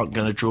probably aren't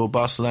going to draw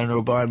Barcelona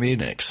or Bayern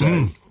Munich,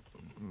 so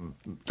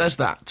there's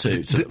that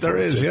too. There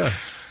is, yeah.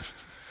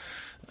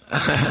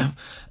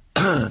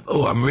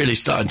 Oh, I'm really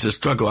starting to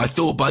struggle. I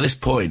thought by this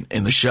point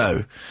in the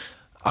show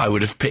I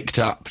would have picked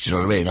up, do you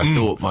know what I mean? I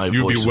thought my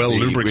voice would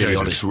be really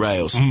on its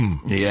rails.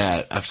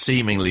 Yeah, I've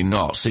seemingly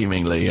not.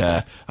 Seemingly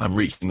I'm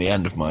reaching the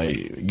end of my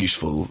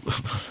useful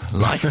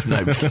life,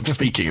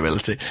 speaking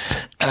ability.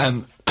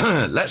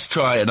 Let's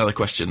try another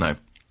question, though.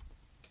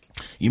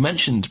 You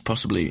mentioned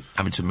possibly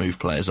having to move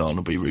players on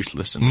or be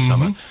ruthless in the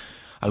summer.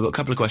 I've got a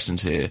couple of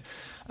questions here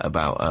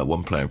about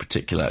one player in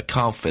particular.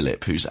 Carl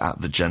Phillip, who's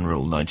at the General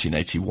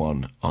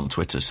 1981 on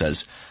Twitter,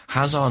 says,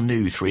 has our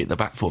new three at the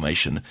back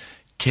formation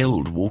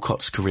killed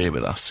Walcott's career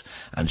with us,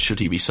 and should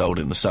he be sold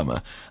in the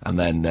summer? And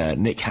then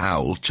Nick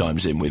Howell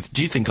chimes in with,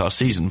 do you think our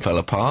season fell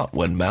apart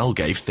when Mel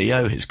gave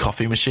Theo his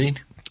coffee machine?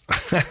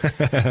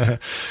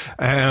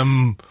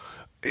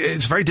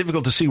 It's very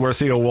difficult to see where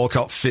Theo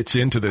Walcott fits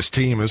into this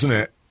team, isn't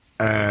it?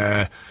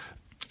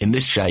 In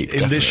this shape,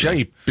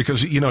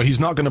 because, you know, he's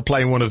not going to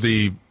play one of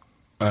the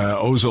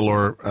Ozil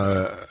or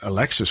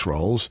Alexis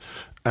roles,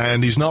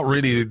 and he's not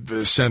really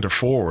the centre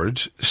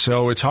forward,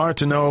 so it's hard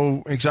to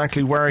know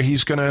exactly where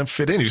he's going to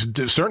fit in. He's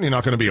certainly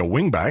not going to be a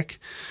wing back.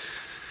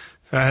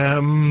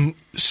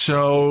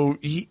 So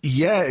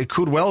yeah, it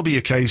could well be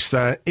a case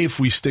that if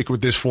we stick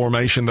with this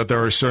formation, that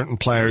there are certain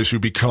players who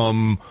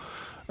become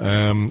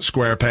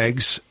square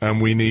pegs,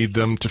 and we need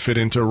them to fit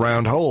into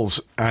round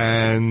holes.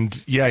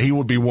 And yeah, he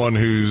would be one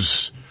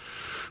whose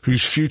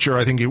future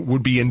I think it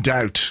would be in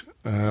doubt.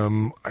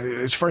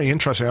 It's very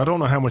interesting. I don't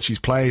know how much he's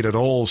played at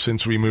all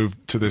since we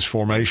moved to this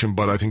formation,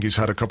 but I think he's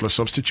had a couple of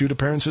substitute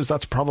appearances.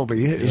 That's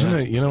probably it, isn't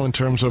it? You know, in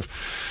terms of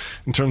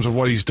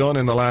what he's done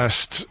in the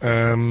last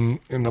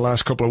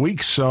couple of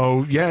weeks.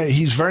 So yeah,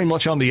 he's very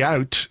much on the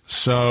out.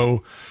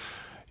 So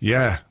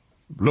yeah,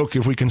 look,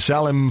 if we can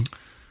sell him,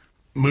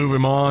 move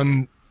him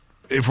on,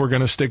 if we're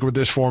going to stick with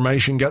this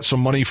formation, get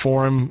some money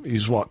for him.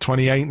 He's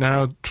 28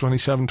 now,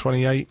 27,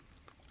 28.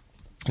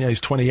 Yeah,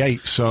 he's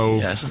 28. So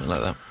yeah, something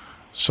like that.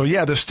 So,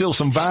 yeah, there's still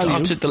some value. He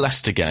started the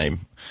Leicester game.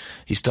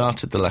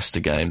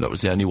 That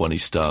was the only one he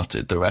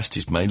started. The rest,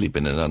 he's mainly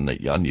been an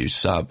unused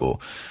sub or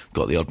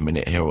got the odd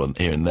minute here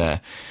and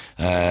there.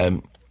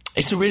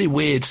 It's a really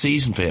weird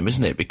season for him,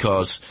 isn't it?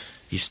 Because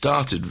he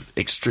started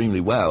extremely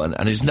well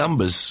and his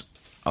numbers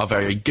are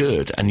very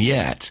good, and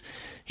yet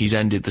he's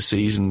ended the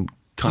season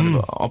kind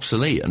of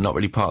obsolete and not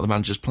really part of the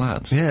manager's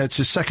plans. Yeah, it's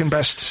his second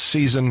best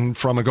season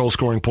from a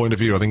goal-scoring point of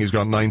view. I think he's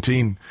got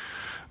 19.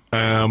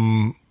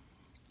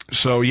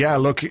 So, yeah,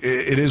 look,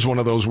 it is one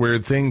of those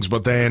weird things.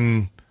 But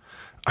then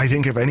I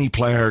think if any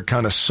player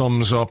kind of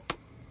sums up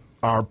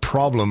our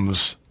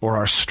problems or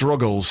our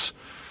struggles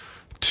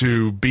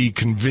to be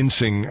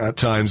convincing at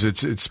times,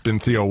 it's been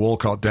Theo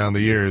Walcott down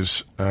the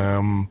years.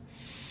 So,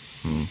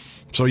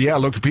 yeah,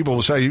 look, people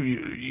will say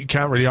you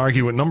can't really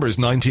argue with numbers.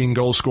 19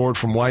 goals scored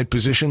from wide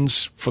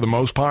positions for the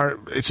most part.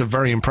 It's a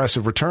very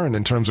impressive return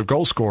in terms of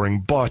goal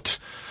scoring, but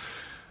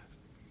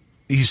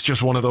he's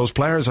just one of those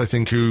players, I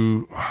think,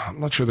 who I'm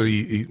not sure that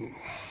he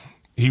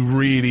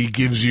really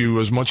gives you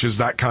as much as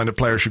that kind of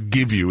player should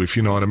give you, if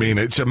you know what I mean.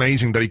 It's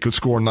amazing that he could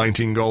score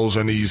 19 goals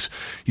and he's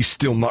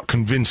still not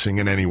convincing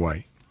in any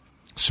way.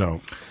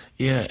 So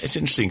yeah, it's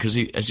interesting because,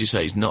 as you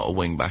say, he's not a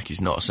wing-back,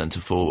 he's not a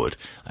centre-forward.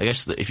 I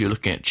guess that if you're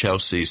looking at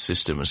Chelsea's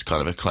system as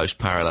kind of a close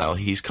parallel,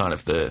 he's kind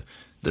of the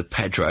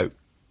Pedro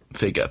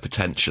figure,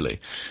 potentially.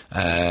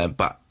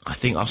 But I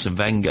think Arsene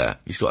Wenger,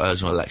 he's got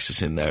Ozil and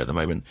Alexis in there at the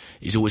moment,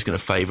 he's always going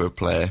to favour a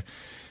player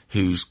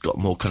who's got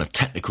more kind of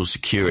technical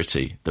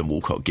security than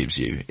Walcott gives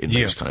you in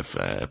those kind of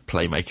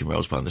playmaking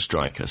roles behind the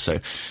striker. So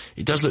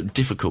it does look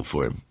difficult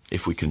for him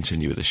if we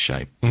continue with this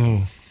shape.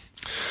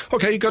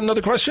 Okay, you got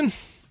another question?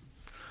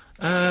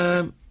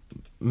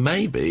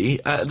 Maybe.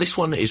 This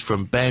one is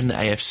from Ben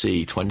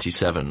AFC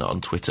 27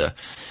 on Twitter.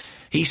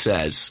 He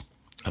says,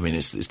 I mean,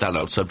 it's that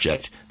old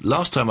subject.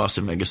 Last time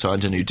Arsene Wenger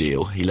signed a new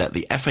deal, he let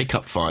the FA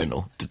Cup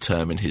final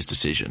determine his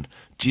decision.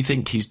 Do you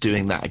think he's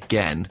doing that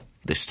again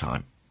this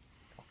time?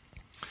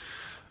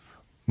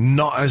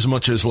 Not as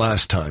much as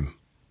last time.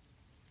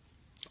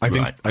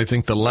 I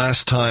think the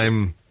last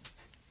time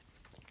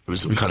it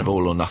was kind of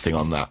all or nothing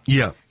on that.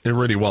 Yeah, it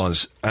really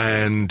was.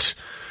 And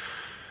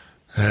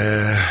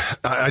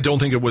I don't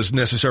think it was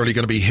necessarily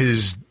going to be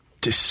his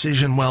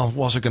decision. Well,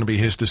 was it going to be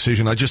his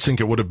decision? I just think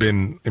it would have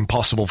been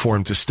impossible for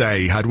him to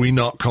stay had we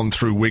not come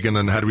through Wigan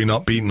and had we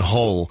not beaten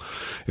Hull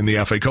in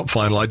the FA Cup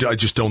final. I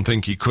just don't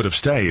think he could have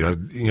stayed.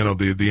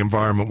 The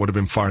environment would have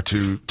been far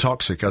too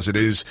toxic as it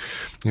is.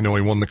 You know,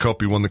 he won the cup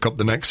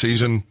the next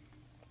season.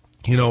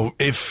 You know,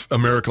 if a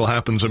miracle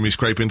happens and we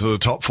scrape into the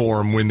top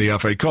four and win the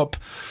FA Cup,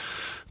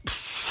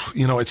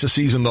 you know, it's a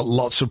season that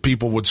lots of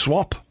people would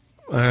swap.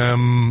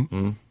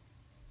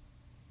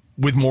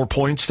 with more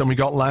points than we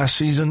got last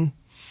season.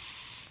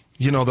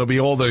 You know, there'll be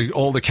all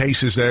the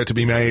cases there to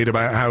be made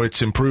about how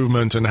it's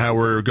improvement and how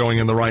we're going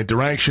in the right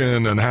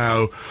direction and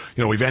how,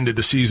 we've ended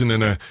the season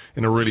in a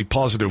really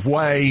positive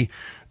way.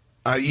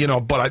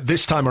 But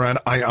this time around,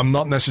 I'm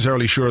not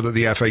necessarily sure that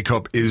the FA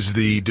Cup is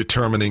the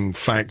determining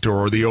factor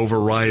or the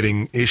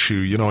overriding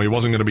issue. He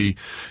wasn't going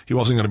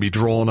to be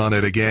drawn on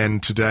it again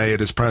today at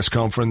his press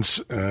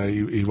conference.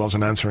 He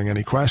wasn't answering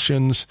any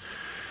questions.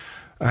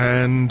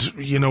 And,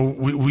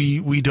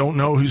 we don't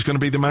know who's going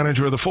to be the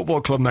manager of the football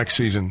club next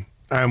season.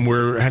 And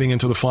we're heading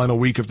into the final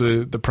week of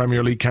the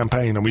Premier League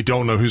campaign, and we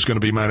don't know who's going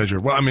to be manager.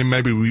 Well, I mean,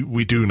 maybe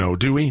we do know.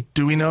 Do we?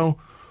 Do we know?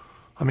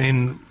 I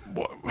mean,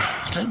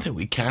 I don't think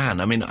we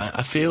can. I mean,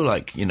 I feel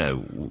like,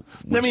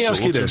 Let me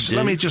ask you this.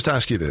 Let me just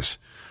ask you this.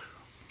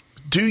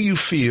 Do you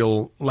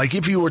feel like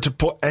if you were to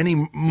put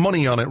any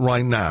money on it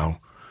right now,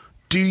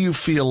 do you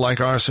feel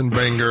like Arsene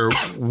Wenger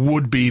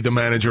would be the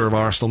manager of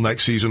Arsenal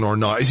next season or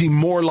not? Is he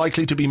more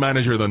likely to be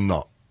manager than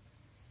not?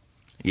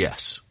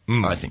 Yes,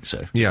 I think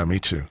so. Yeah, me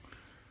too.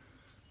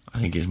 I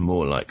think he's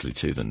more likely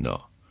to than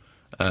not.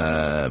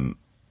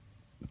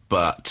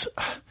 But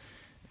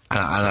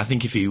I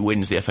think if he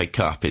wins the FA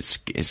Cup, it's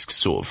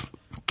sort of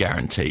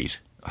guaranteed,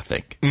 I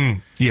think.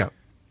 Yeah.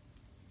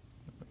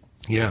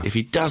 Yeah. If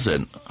he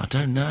doesn't, I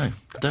don't know.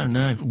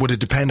 Would it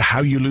depend how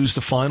you lose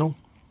the final?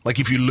 Like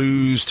if you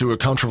lose to a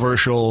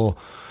controversial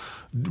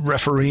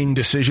refereeing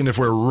decision, if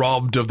we're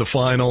robbed of the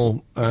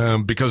final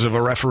because of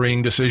a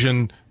refereeing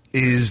decision,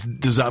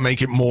 does that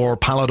make it more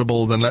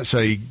palatable than, let's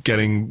say,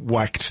 getting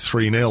whacked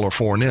 3-0 or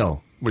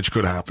 4-0, which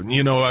could happen?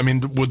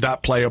 Would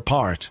that play a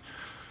part?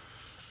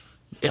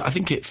 Yeah, I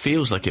think it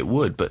feels like it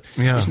would, but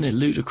isn't it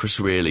ludicrous,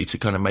 really, to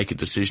kind of make a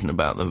decision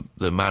about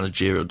the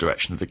managerial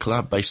direction of the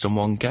club based on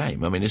one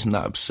game? I mean, isn't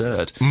that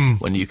absurd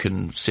when you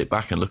can sit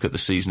back and look at the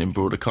season in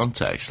broader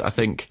context? I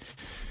think,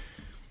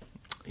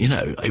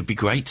 it would be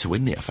great to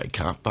win the FA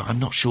Cup, but I'm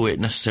not sure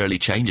it necessarily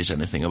changes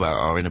anything about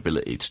our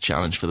inability to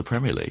challenge for the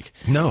Premier League.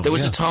 No. There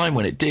was a time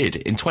when it did.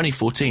 In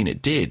 2014,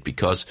 it did,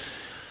 because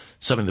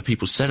something that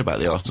people said about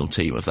the Arsenal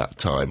team of that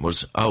time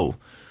was,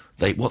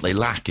 what they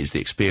lack is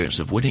the experience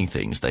of winning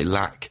things. They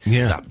lack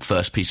that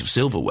first piece of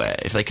silverware.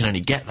 If they can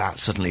only get that,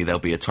 suddenly they'll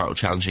be a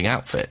title-challenging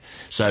outfit.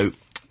 So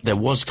there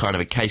was kind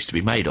of a case to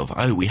be made of,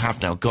 we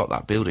have now got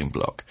that building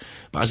block.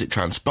 But as it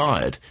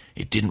transpired,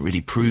 it didn't really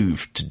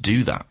prove to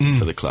do that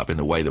for the club in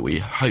the way that we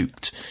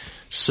hoped.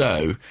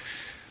 So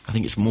I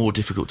think it's more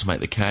difficult to make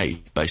the case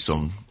based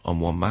on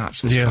one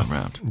match this time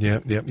round.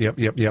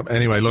 Yep.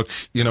 Anyway, look,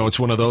 it's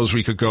one of those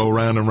we could go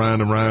round and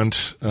round and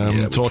round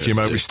talking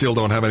about. We still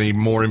don't have any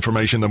more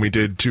information than we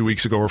did 2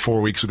 weeks ago or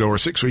 4 weeks ago or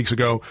 6 weeks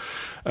ago.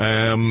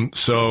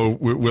 So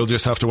we'll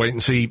just have to wait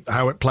and see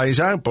how it plays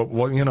out. But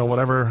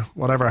whatever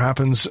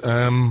happens,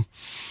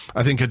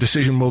 I think a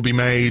decision will be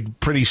made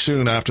pretty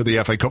soon after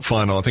the FA Cup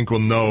final. I think we'll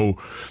know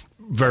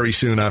very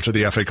soon after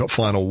the FA Cup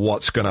final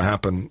what's going to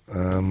happen,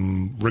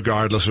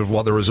 regardless of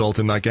what the result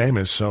in that game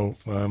is. So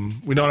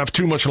we don't have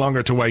too much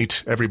longer to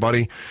wait,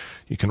 everybody.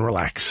 You can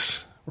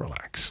relax.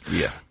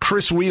 Yeah.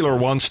 Chris Wheeler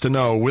wants to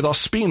know, with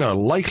Ospina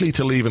likely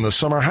to leave in the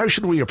summer, how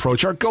should we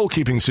approach our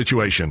goalkeeping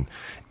situation?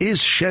 Is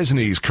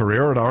Szczesny's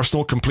career at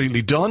Arsenal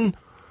completely done?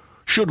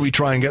 Should we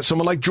try and get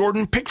someone like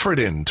Jordan Pickford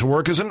in to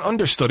work as an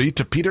understudy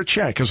to Peter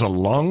Cech as a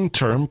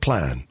long-term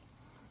plan?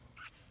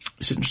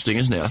 It's interesting,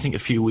 isn't it? I think a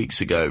few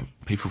weeks ago,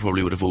 people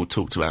probably would have all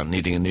talked about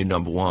needing a new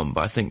number one,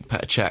 but I think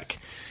Petr Cech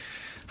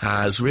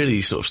has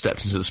really sort of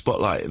stepped into the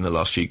spotlight in the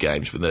last few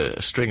games with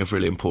a string of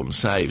really important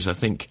saves. I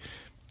think,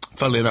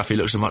 funnily enough, he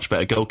looks a much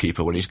better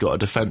goalkeeper when he's got a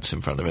defence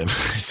in front of him. It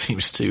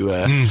seems to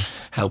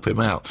help him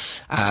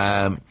out.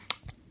 I'm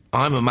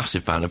a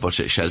massive fan of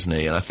Wojciech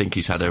Szczesny, and I think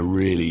he's had a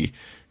really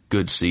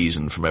good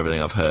season from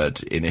everything I've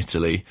heard in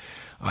Italy.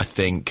 I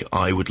think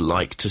I would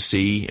like to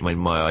see, in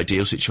my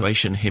ideal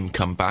situation, him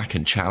come back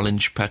and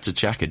challenge Petr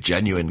Cech, a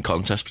genuine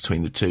contest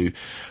between the two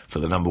for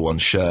the number one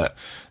shirt.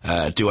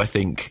 Do I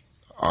think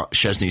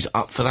Szczesny's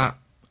up for that?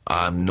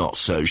 I'm not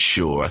so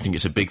sure. I think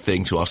it's a big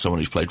thing to ask someone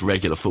who's played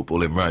regular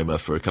football in Roma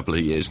for a couple of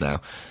years now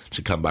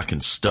to come back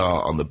and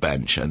start on the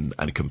bench and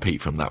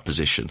compete from that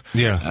position.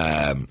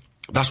 Yeah.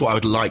 That's what I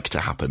would like to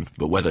happen,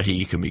 but whether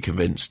he can be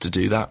convinced to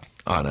do that,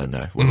 I don't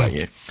know. What about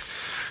you?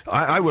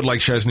 I would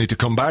like Szczesny to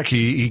come back.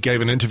 He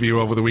gave an interview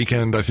over the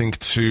weekend, I think,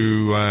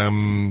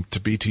 to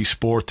BT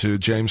Sport, to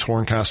James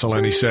Horncastle,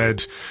 and he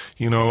said,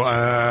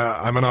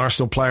 I'm an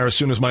Arsenal player. As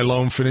soon as my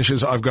loan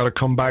finishes, I've got to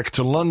come back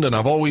to London.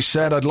 I've always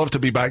said I'd love to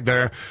be back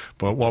there,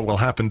 but what will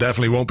happen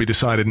definitely won't be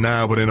decided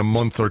now, but in a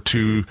month or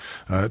 2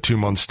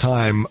 months'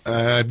 time.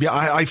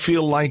 I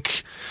feel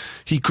like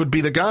he could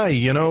be the guy,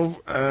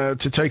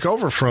 to take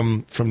over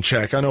from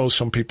Cech. I know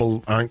some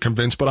people aren't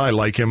convinced, but I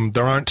like him.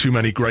 There aren't too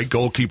many great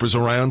goalkeepers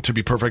around, to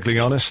be perfectly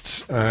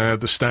honest.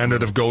 The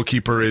standard of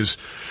goalkeeper is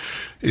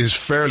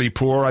fairly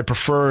poor. I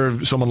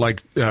prefer someone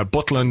like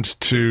Butland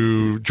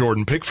to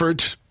Jordan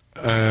Pickford.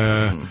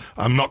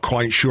 I'm not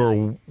quite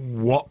sure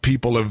what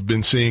people have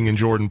been seeing in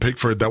Jordan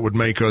Pickford that would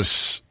make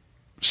us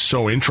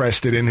so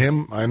interested in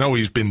him. I know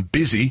he's been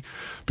busy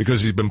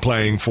because he's been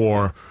playing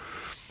for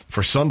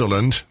for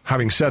Sunderland.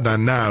 Having said that,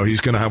 now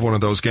he's going to have one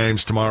of those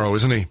games tomorrow,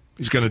 isn't he?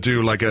 He's going to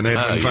do like an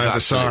Edwin van der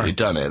Sar. Absolutely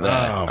done it there.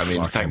 Oh, I mean,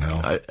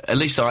 hell. at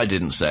least I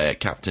didn't say it,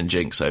 Captain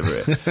Jinx over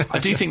it. I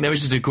do think there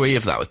is a degree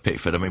of that with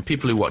Pickford. I mean,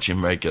 people who watch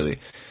him regularly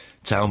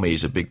tell me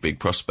he's a big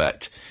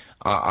prospect.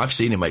 I've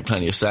seen him make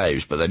plenty of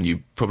saves, but then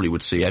you probably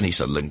would see any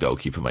Sunderland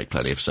goalkeeper make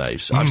plenty of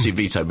saves. I've seen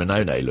Vito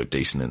Minone look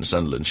decent in a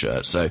Sunderland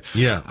shirt, so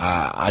yeah.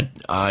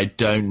 I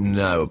don't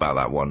know about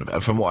that one.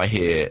 From what I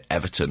hear,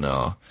 Everton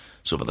are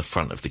sort of at the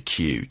front of the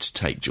queue to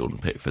take Jordan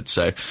Pickford.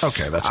 So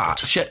okay, that's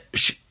good.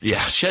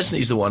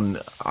 Szczesny's the one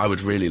I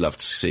would really love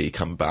to see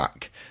come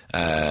back.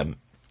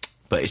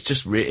 But it's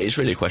just it's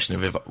really a question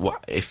of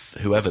if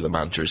whoever the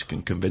manager is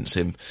can convince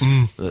him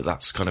that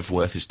that's kind of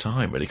worth his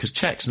time, really, because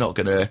Cech's not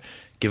going to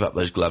give up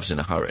those gloves in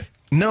a hurry.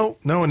 No,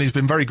 and he's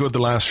been very good the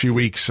last few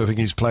weeks. I think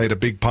he's played a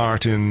big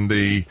part in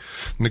the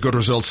good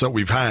results that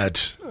we've had.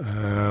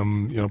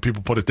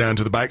 People put it down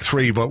to the back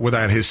three, but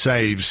without his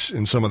saves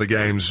in some of the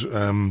games,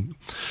 I'm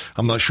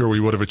not sure we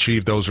would have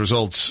achieved those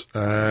results.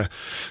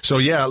 So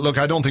yeah, look,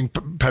 I don't think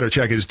Petr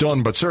Cech is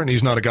done, but certainly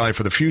he's not a guy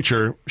for the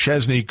future.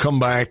 Szczesny, come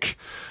back.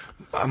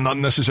 I'm not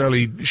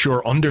necessarily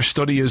sure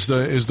understudy is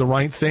the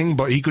right thing,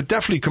 but he could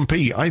definitely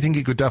compete. I think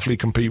he could definitely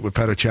compete with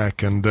Petr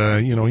Cech, and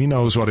he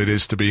knows what it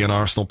is to be an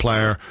Arsenal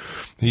player.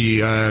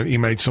 He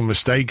made some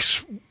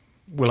mistakes.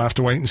 We'll have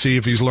to wait and see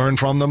if he's learned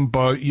from them,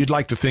 but you'd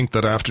like to think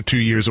that after 2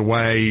 years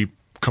away,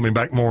 coming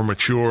back more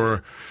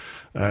mature,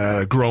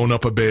 grown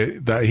up a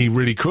bit, that he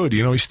really could.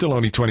 He's still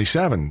only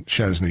 27,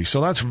 Szczesny, so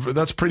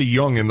that's pretty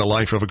young in the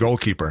life of a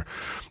goalkeeper.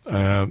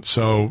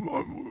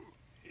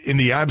 In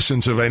the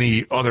absence of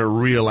any other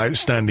real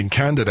outstanding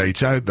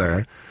candidates out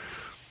there,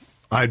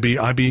 I'd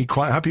be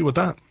quite happy with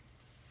that.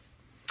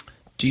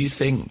 Do you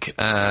think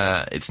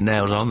it's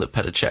nailed on that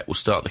Petr Cech will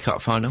start the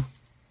cup final?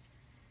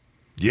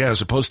 Yeah,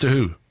 as opposed to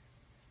who?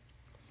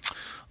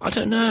 I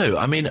don't know.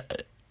 I mean,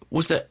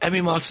 was there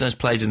Emi Martinez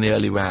played in the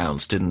early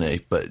rounds, didn't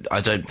he? But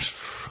I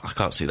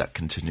can't see that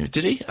continuing.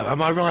 Did he?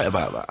 Am I right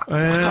about that?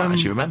 I can't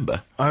actually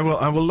remember. I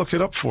will look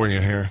it up for you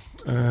here.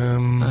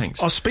 Thanks.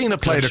 Ospina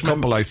played a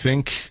couple, I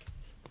think.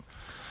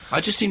 I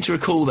just seem to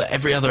recall that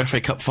every other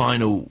FA Cup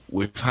final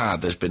we've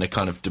had, there's been a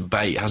kind of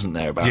debate, hasn't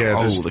there, about,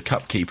 the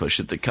cup keeper,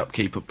 should the cup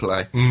keeper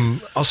play?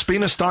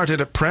 Ospina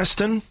started at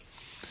Preston.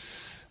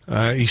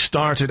 He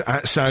started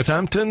at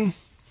Southampton.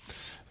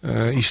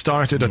 He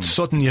started at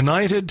Sutton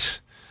United.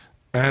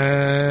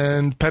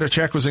 And Petr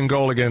Cech was in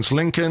goal against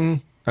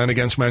Lincoln. And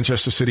against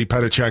Manchester City,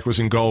 Petr Cech was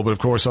in goal, but of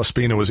course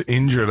Ospina was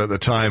injured at the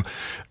time.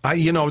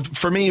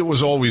 For me, it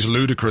was always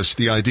ludicrous,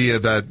 the idea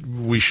that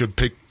we should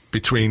pick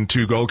between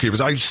two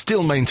goalkeepers. I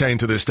still maintain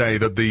to this day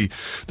that the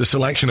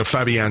selection of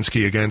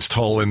Fabianski against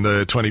Hull in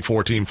the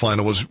 2014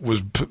 final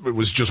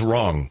was just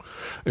wrong.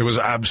 It was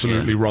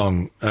absolutely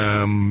wrong.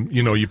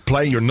 You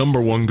play your number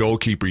one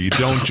goalkeeper. You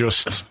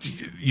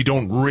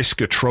don't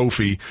risk a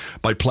trophy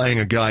by playing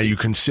a guy you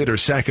consider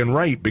second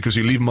rate because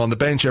you leave him on the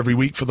bench every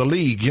week for the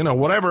league.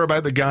 Whatever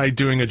about the guy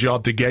doing a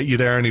job to get you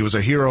there, and he was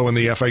a hero in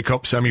the FA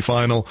Cup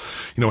semi-final.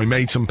 He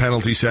made some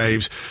penalty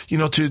saves.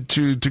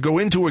 To go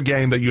into a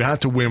game that you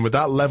had to win with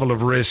that level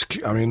of risk,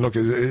 I mean, look,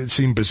 it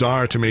seemed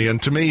bizarre to me.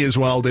 And to me as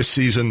well, this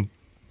season,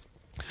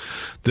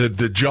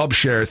 the job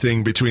share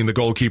thing between the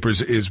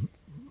goalkeepers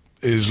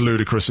is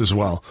ludicrous as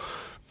well.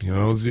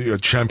 A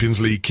Champions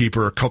League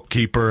keeper, a cup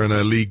keeper, and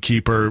a league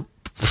keeper.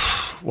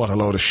 What a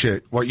load of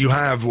shit. What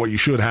you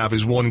should have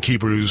is one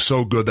keeper who's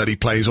so good that he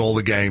plays all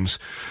the games.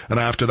 And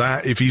after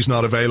that, if he's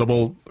not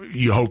available,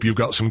 you hope you've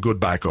got some good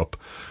backup.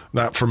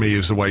 That, for me,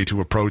 is the way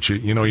to approach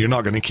it. You're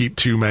not going to keep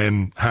two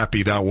men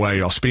happy that way.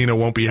 Ospina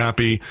won't be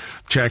happy.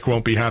 Cech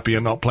won't be happy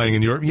at not playing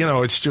in Europe.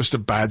 It's just a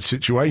bad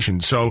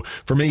situation. So,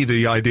 for me,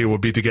 the idea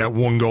would be to get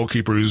one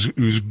goalkeeper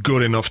who's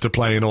good enough to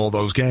play in all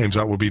those games.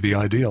 That would be the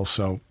ideal.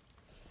 So,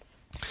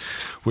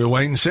 we'll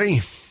wait and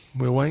see.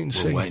 We'll wait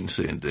and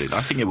see, indeed.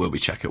 I think it will be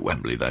Cech at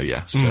Wembley, though,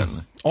 yeah,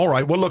 certainly. All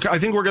right. Well, look, I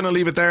think we're going to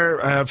leave it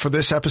there for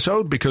this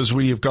episode because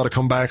we've got to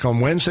come back on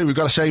Wednesday. We've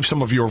got to save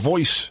some of your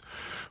voice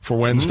for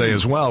Wednesday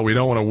as well. We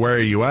don't want to wear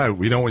you out.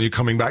 We don't want you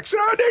coming back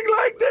sounding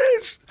like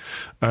this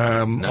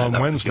on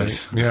Wednesday.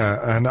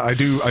 Yeah, and I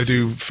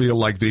do feel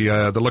like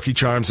the Lucky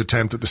Charms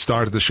attempt at the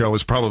start of the show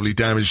has probably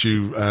damaged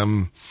you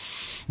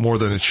more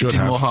than it should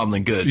have. Did more harm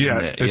than good,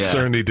 didn't it? It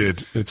certainly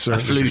did. I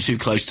flew too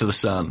close to the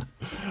sun.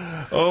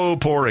 Oh,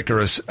 poor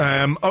Icarus.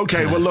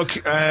 Okay, well, look,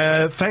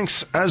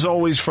 thanks as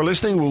always for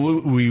listening.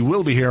 We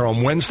will be here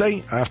on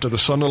Wednesday after the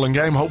Sunderland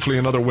game. Hopefully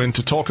another win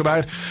to talk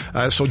about.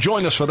 So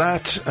join us for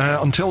that.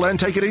 Until then,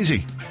 take it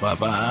easy.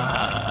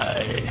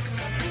 Bye-bye.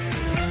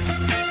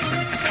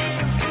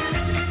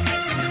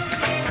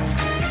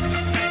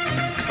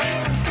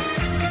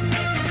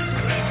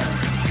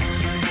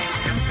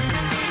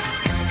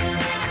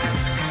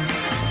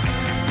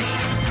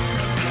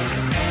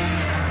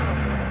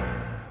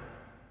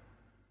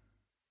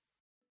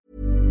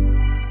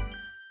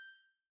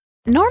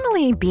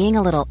 Normally, being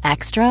a little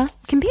extra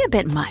can be a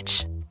bit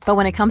much. But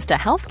when it comes to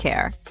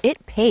healthcare,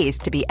 it pays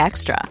to be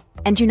extra.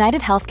 And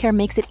United Healthcare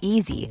makes it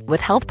easy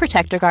with Health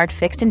Protector Guard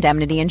fixed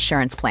indemnity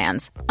insurance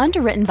plans.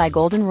 Underwritten by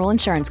Golden Rule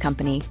Insurance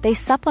Company, they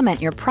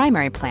supplement your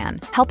primary plan,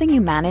 helping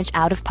you manage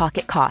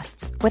out-of-pocket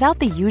costs without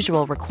the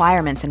usual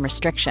requirements and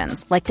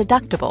restrictions like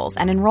deductibles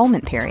and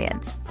enrollment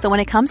periods. So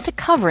when it comes to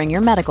covering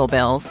your medical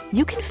bills,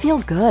 you can feel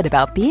good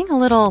about being a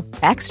little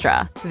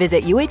extra.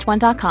 Visit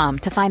UH1.com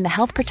to find the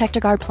Health Protector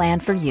Guard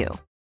plan for you.